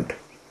hand.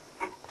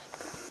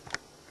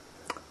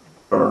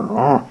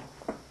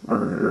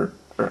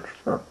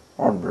 It's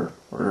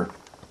obviously.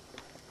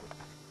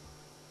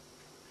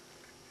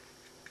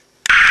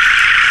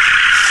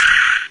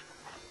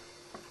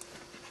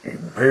 He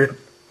made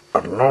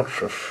a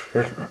lot of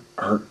film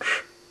arts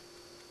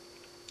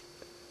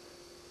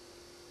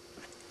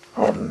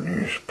on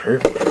these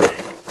papers.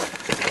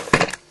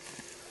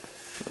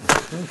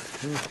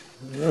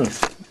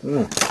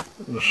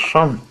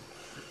 Some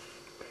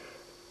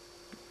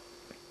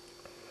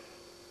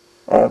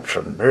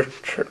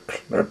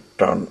automatically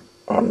done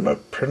on the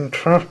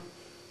printer,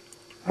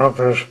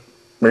 others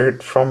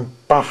made from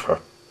butter.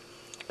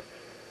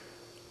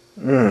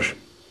 Yes.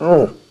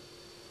 Oh,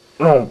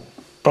 no,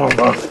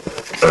 bother.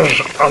 There's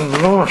a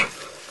lot.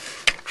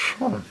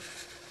 So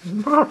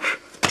much.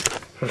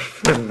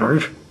 It's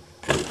midnight.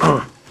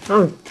 I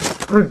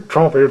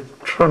probably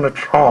turn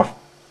it off.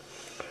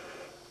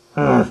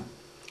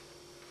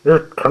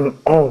 It can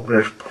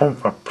always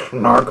pump a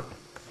plug.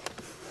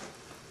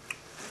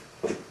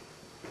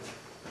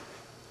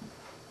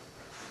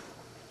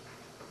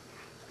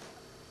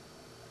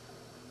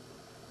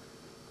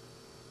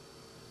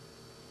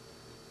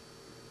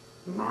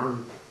 Now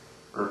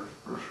it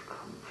is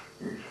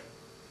complete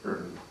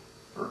in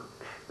the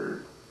tea.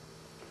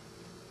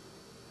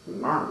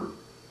 Now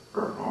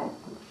the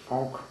open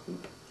fog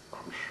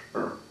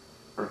consider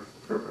it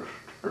is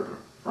still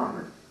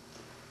running,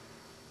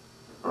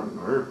 and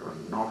they were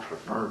not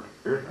allowed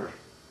in it,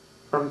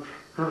 and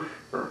this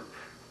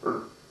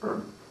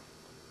and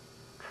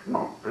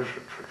not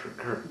visit it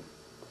again,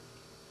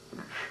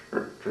 which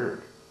it did.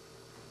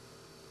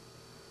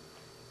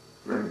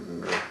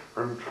 Then the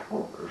French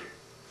office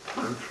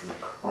Ancient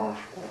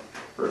castle,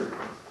 they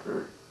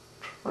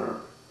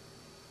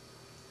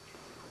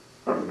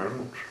and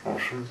then saw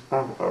some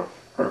thunder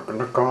out in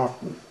the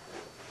garden.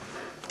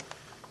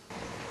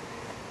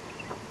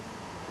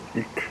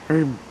 He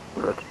came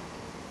back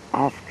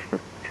after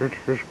he did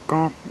his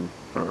garden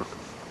work,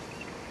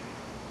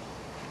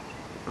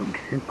 and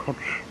he could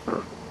see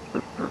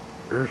that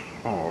his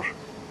thoughts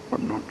were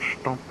not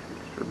stopping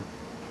him,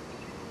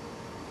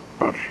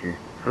 but he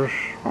has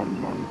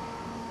someone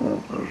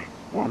always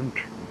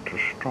wanting to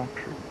stop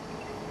him,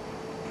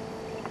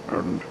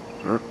 and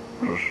that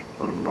was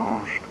the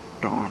last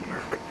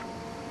Dalek.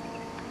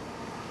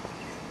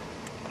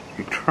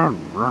 He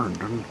turned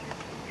round and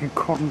he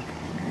couldn't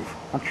believe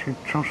what he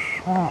just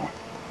saw.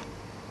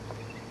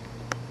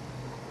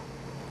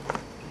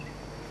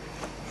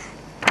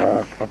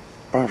 All the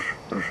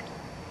buses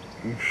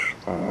he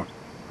saw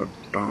the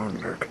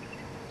Dalek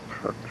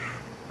had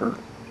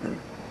certainly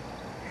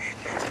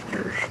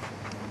staged.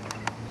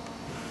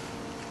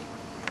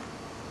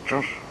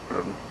 Just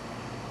then,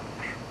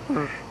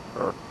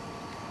 Mr.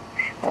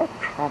 saw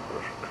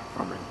Thomas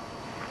coming.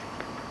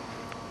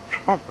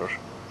 Thomas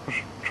was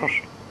just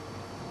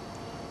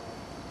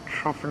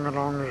shuffling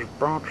along his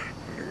broad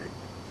street,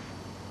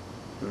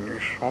 and he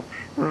saw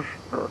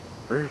Mr.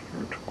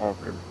 waving toward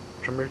him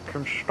to make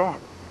him stop.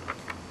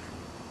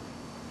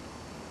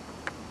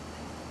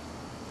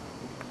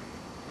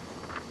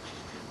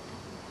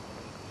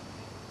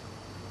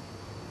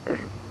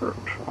 Mr.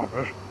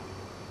 Thomas,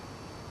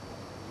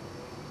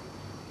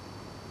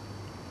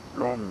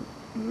 you'll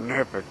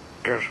never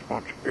guess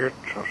what it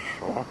just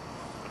saw.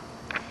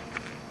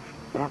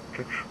 What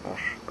did you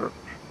say,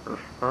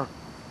 sister?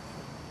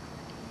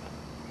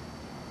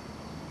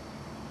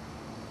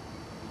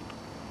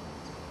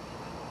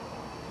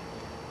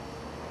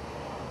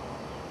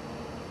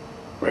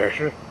 Well,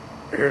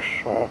 he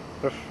saw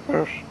the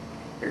first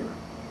thing.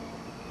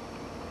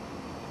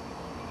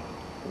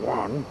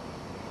 One,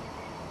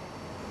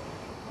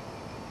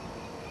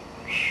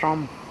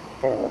 some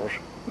balls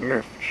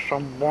left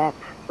some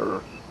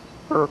water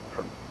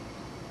open.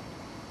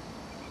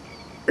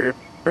 It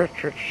bet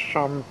it's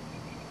some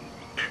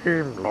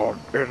team lord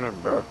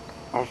enemy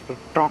of the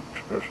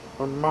doctor's,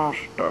 the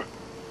master.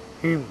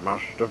 He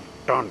must have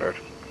done it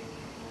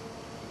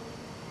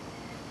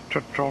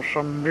to do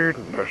some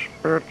needless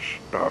bad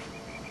stuff.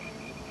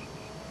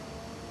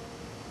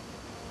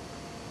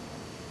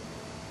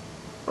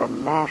 The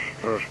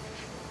master's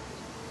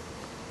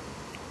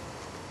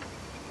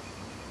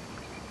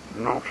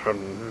not a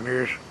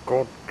nice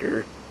good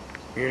guy.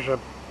 He's a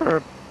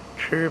bad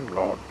team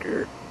lord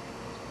guy.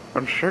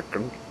 And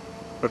second,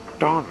 the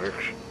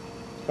Daleks,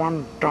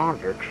 one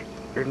Daleks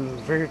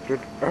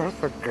invaded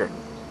Earth again.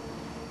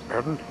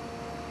 And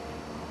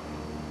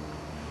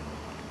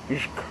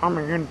he's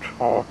coming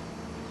into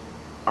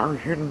our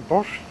hidden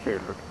boss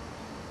field.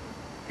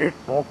 It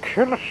will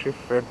kill us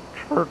if they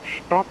try to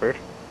stop it.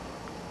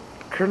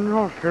 Can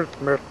you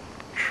help me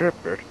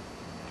trip it,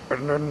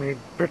 and then we'd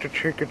better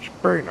take its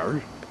brain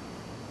out?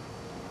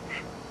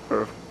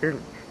 Sir.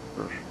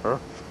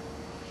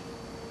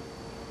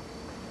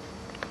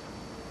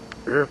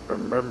 He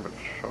remembered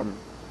some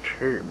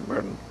time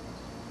when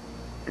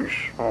he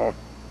saw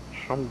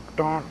some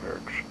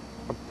Daleks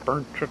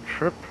about to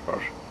trip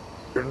us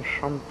in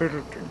some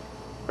building,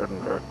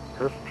 and the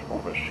lift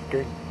will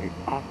escape the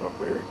other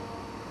way.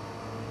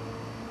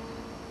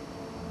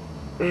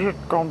 Is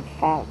it gone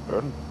far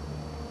then?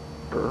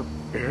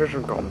 It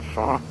hasn't gone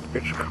far,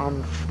 it's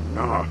come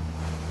now.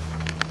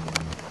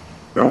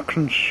 You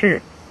can see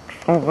it,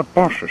 all the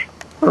bosses,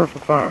 over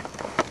there.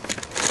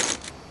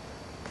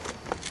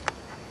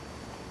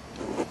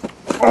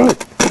 Oh!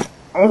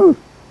 Oh!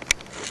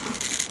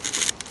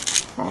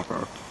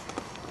 Father.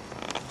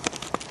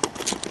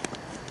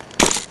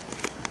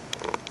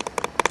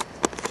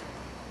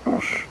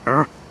 Oh,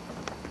 sir.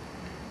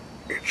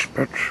 It's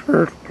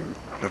patrolling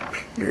the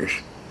place.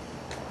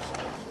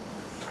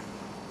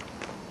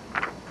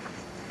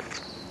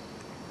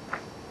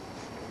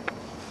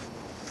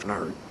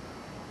 No,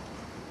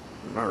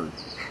 no,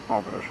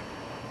 Thomas.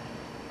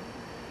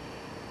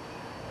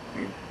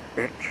 You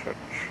bitch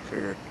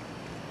shit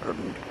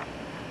and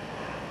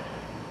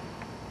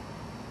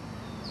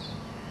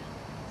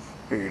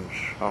in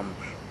some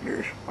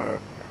place where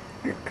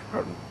you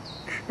can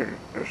kill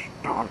the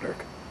static.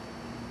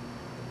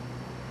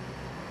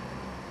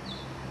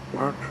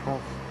 Let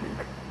us think.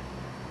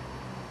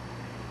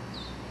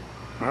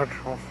 Let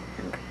us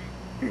think.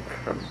 You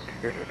can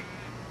kill it.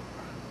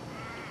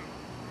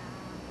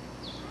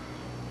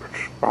 But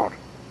spot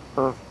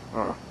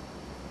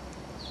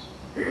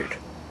it.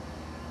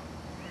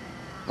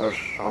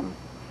 There's some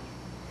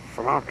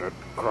flooded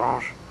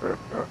grass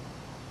river.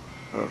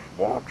 There's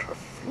water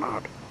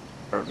flood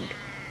and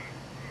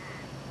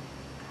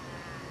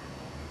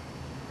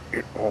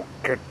it will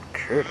get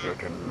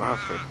killed in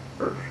massive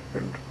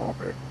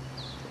into it.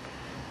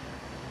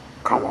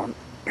 Come on,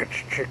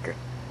 let's check it.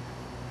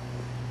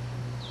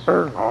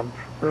 Hang on,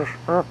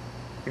 sister.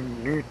 You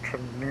need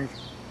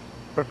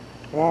the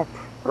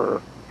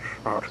water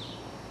shut.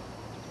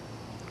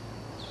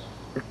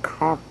 You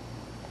can't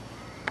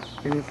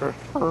either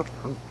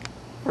certain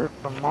if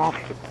the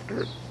market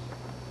did.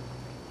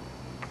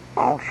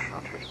 I'll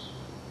shut it.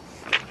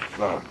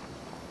 There.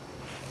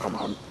 Come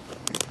on, you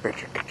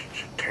better get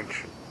its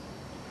attention.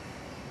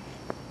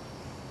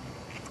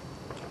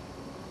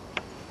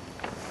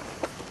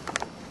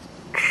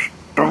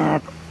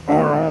 Stop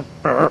or I'll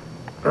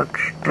be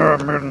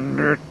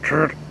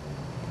exterminated.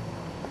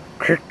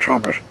 Quick,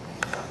 Thomas.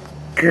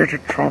 Get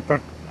it,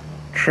 Thomas.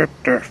 Sit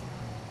there.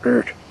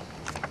 Eat.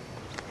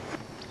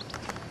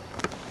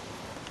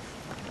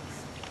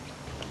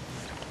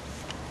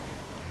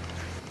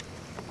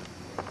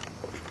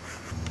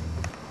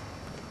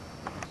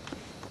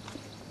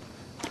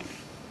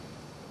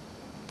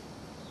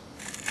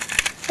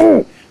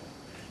 Oh!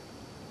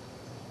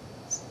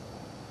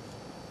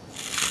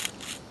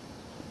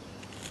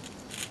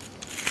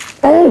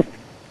 Oh!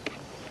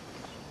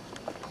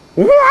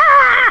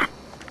 Wah!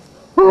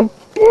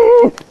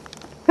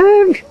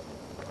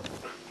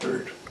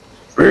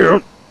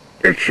 Bill,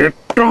 it's a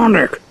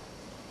tonic.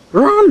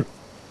 Run!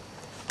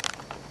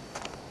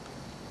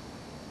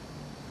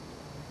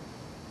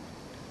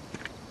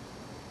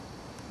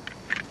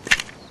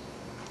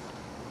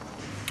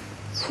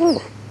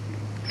 Oh,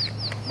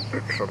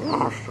 it's the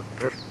last of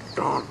this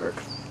tonic.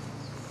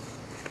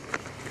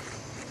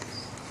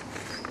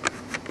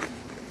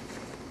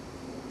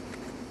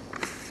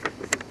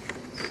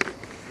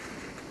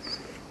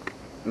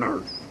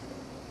 No,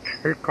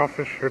 take off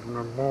his head and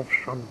remove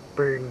some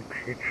bean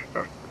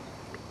pizza.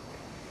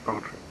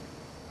 Got it.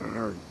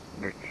 No,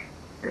 let's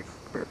get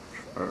this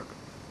back.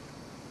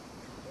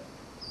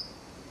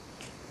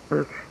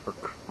 It's the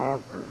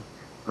carving.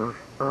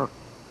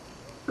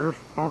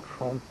 It's not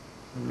some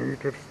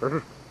needed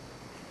for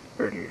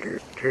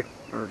elected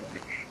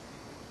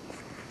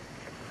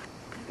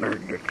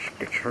let's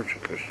get her to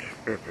this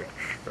spirit.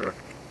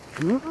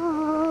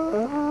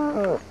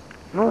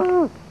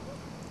 No.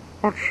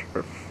 What's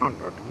the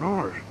thunder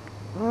noise?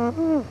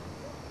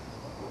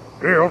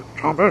 Deal,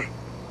 Thomas.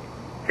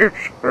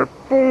 It's a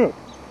bull.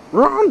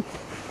 Run!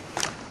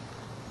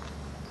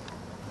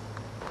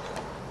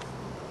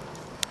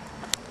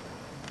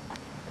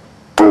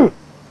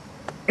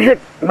 Hit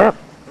me,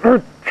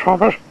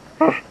 Thomas.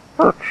 Just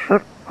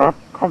sit up.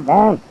 Come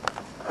on.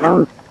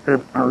 Learn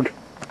him out.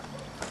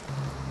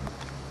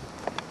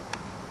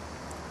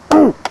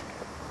 Oh!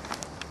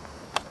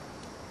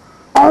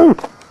 Oh!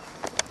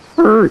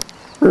 Hey,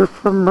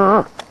 it's a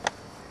man.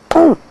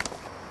 Oh!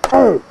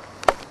 Oh!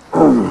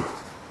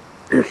 Oh!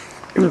 It's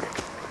ink.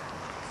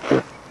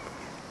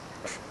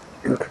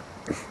 Ink.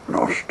 It's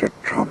lost it,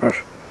 Thomas.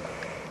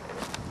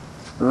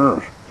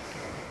 Yes.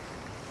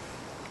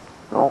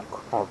 No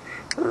cuts.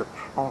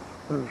 It's off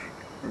his.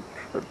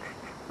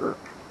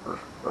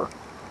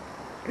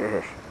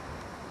 Yes.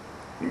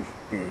 He's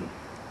been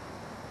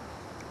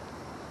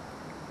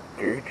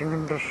dating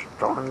and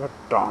destroying the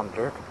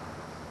Atlantic,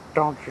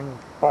 dodging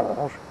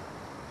balls,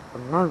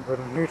 and now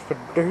release the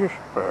days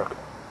back.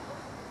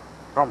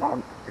 Come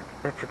on,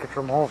 let's get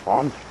some more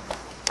fun.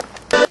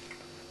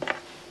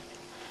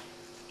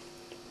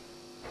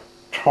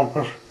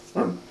 Thomas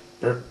and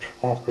the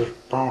top is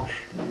boss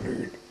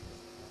lead,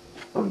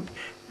 and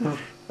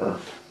sister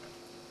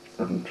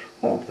and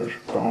top is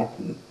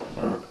garden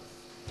back.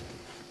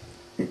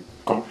 He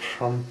got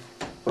some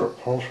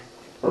ripples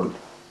and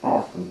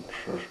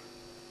oranges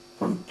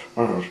and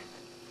pears.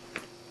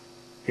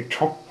 He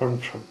took them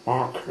to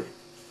market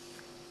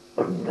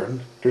and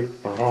then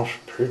did the last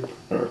pig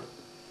there.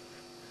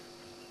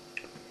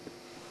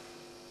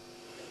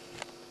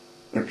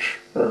 It's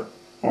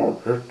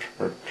all it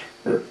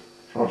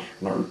just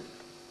now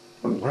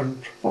and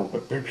went on the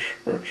big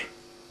spit.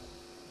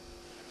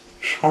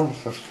 Some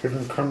of the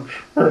thing can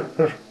spit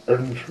the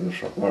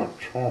engines of that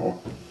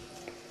tall.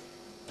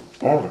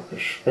 All of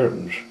his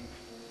fins.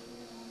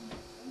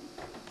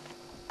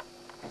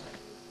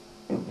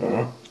 And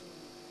there,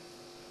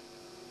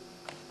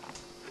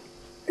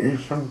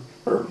 even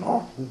for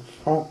not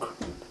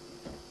talking.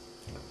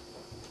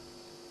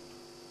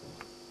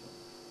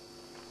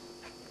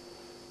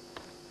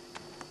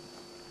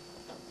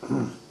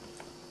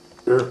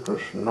 it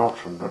is not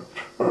in the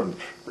turns,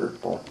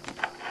 people.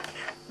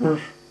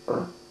 This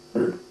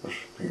is a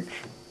speech.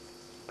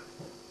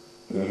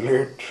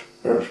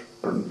 Ladies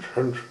and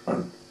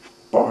gentlemen,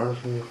 boys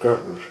and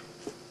girls,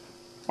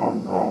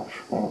 I'm not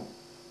sure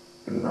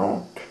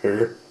no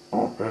care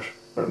of this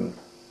and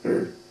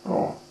the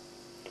law.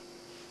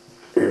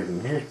 You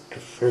need to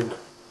think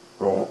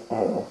you're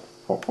all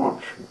for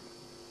watching,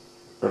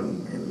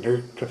 and you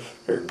need to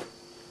think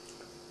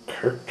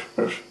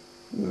characters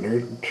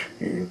need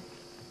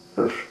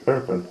the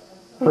 7%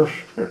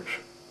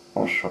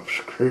 of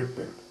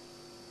subscribing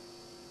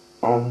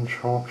on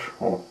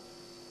social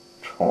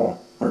to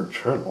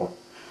Marcello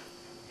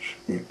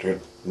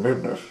speaking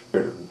many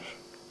films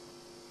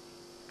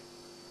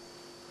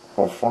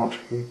of what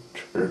he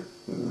did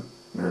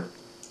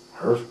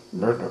has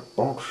many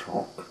box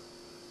talk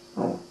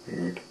no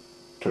need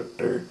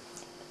today,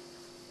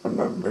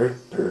 and I made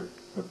the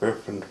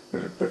weapon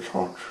is the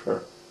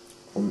torture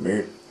for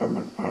me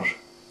and us,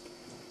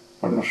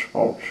 and the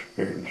small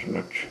stains in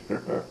the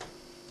chipper,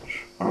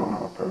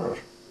 sour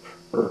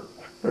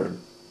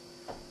person.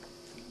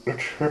 The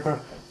chipper,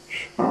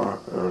 sour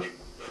person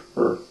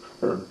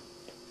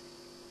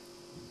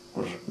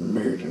was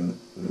made in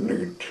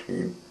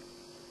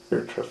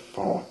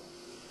 1884.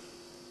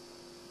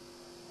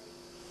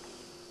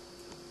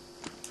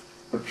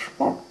 It's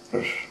what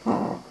the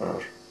sour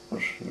person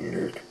was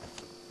made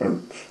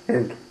and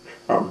think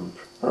the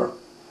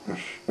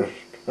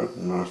sister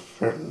and the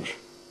friends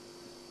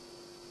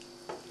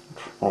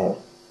fall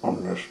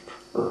on this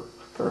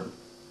person.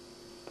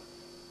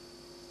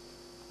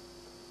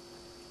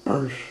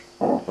 There's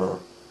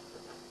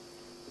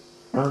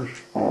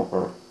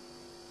over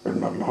in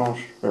the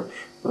last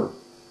episode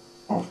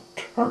of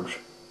Tugs,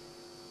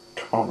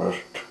 Thomas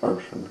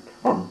Tugs and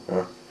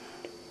Gumby,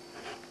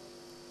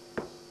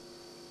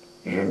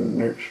 the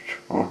next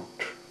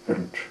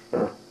into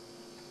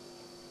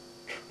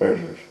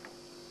spaces.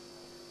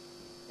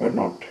 They're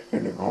not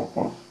taking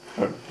over.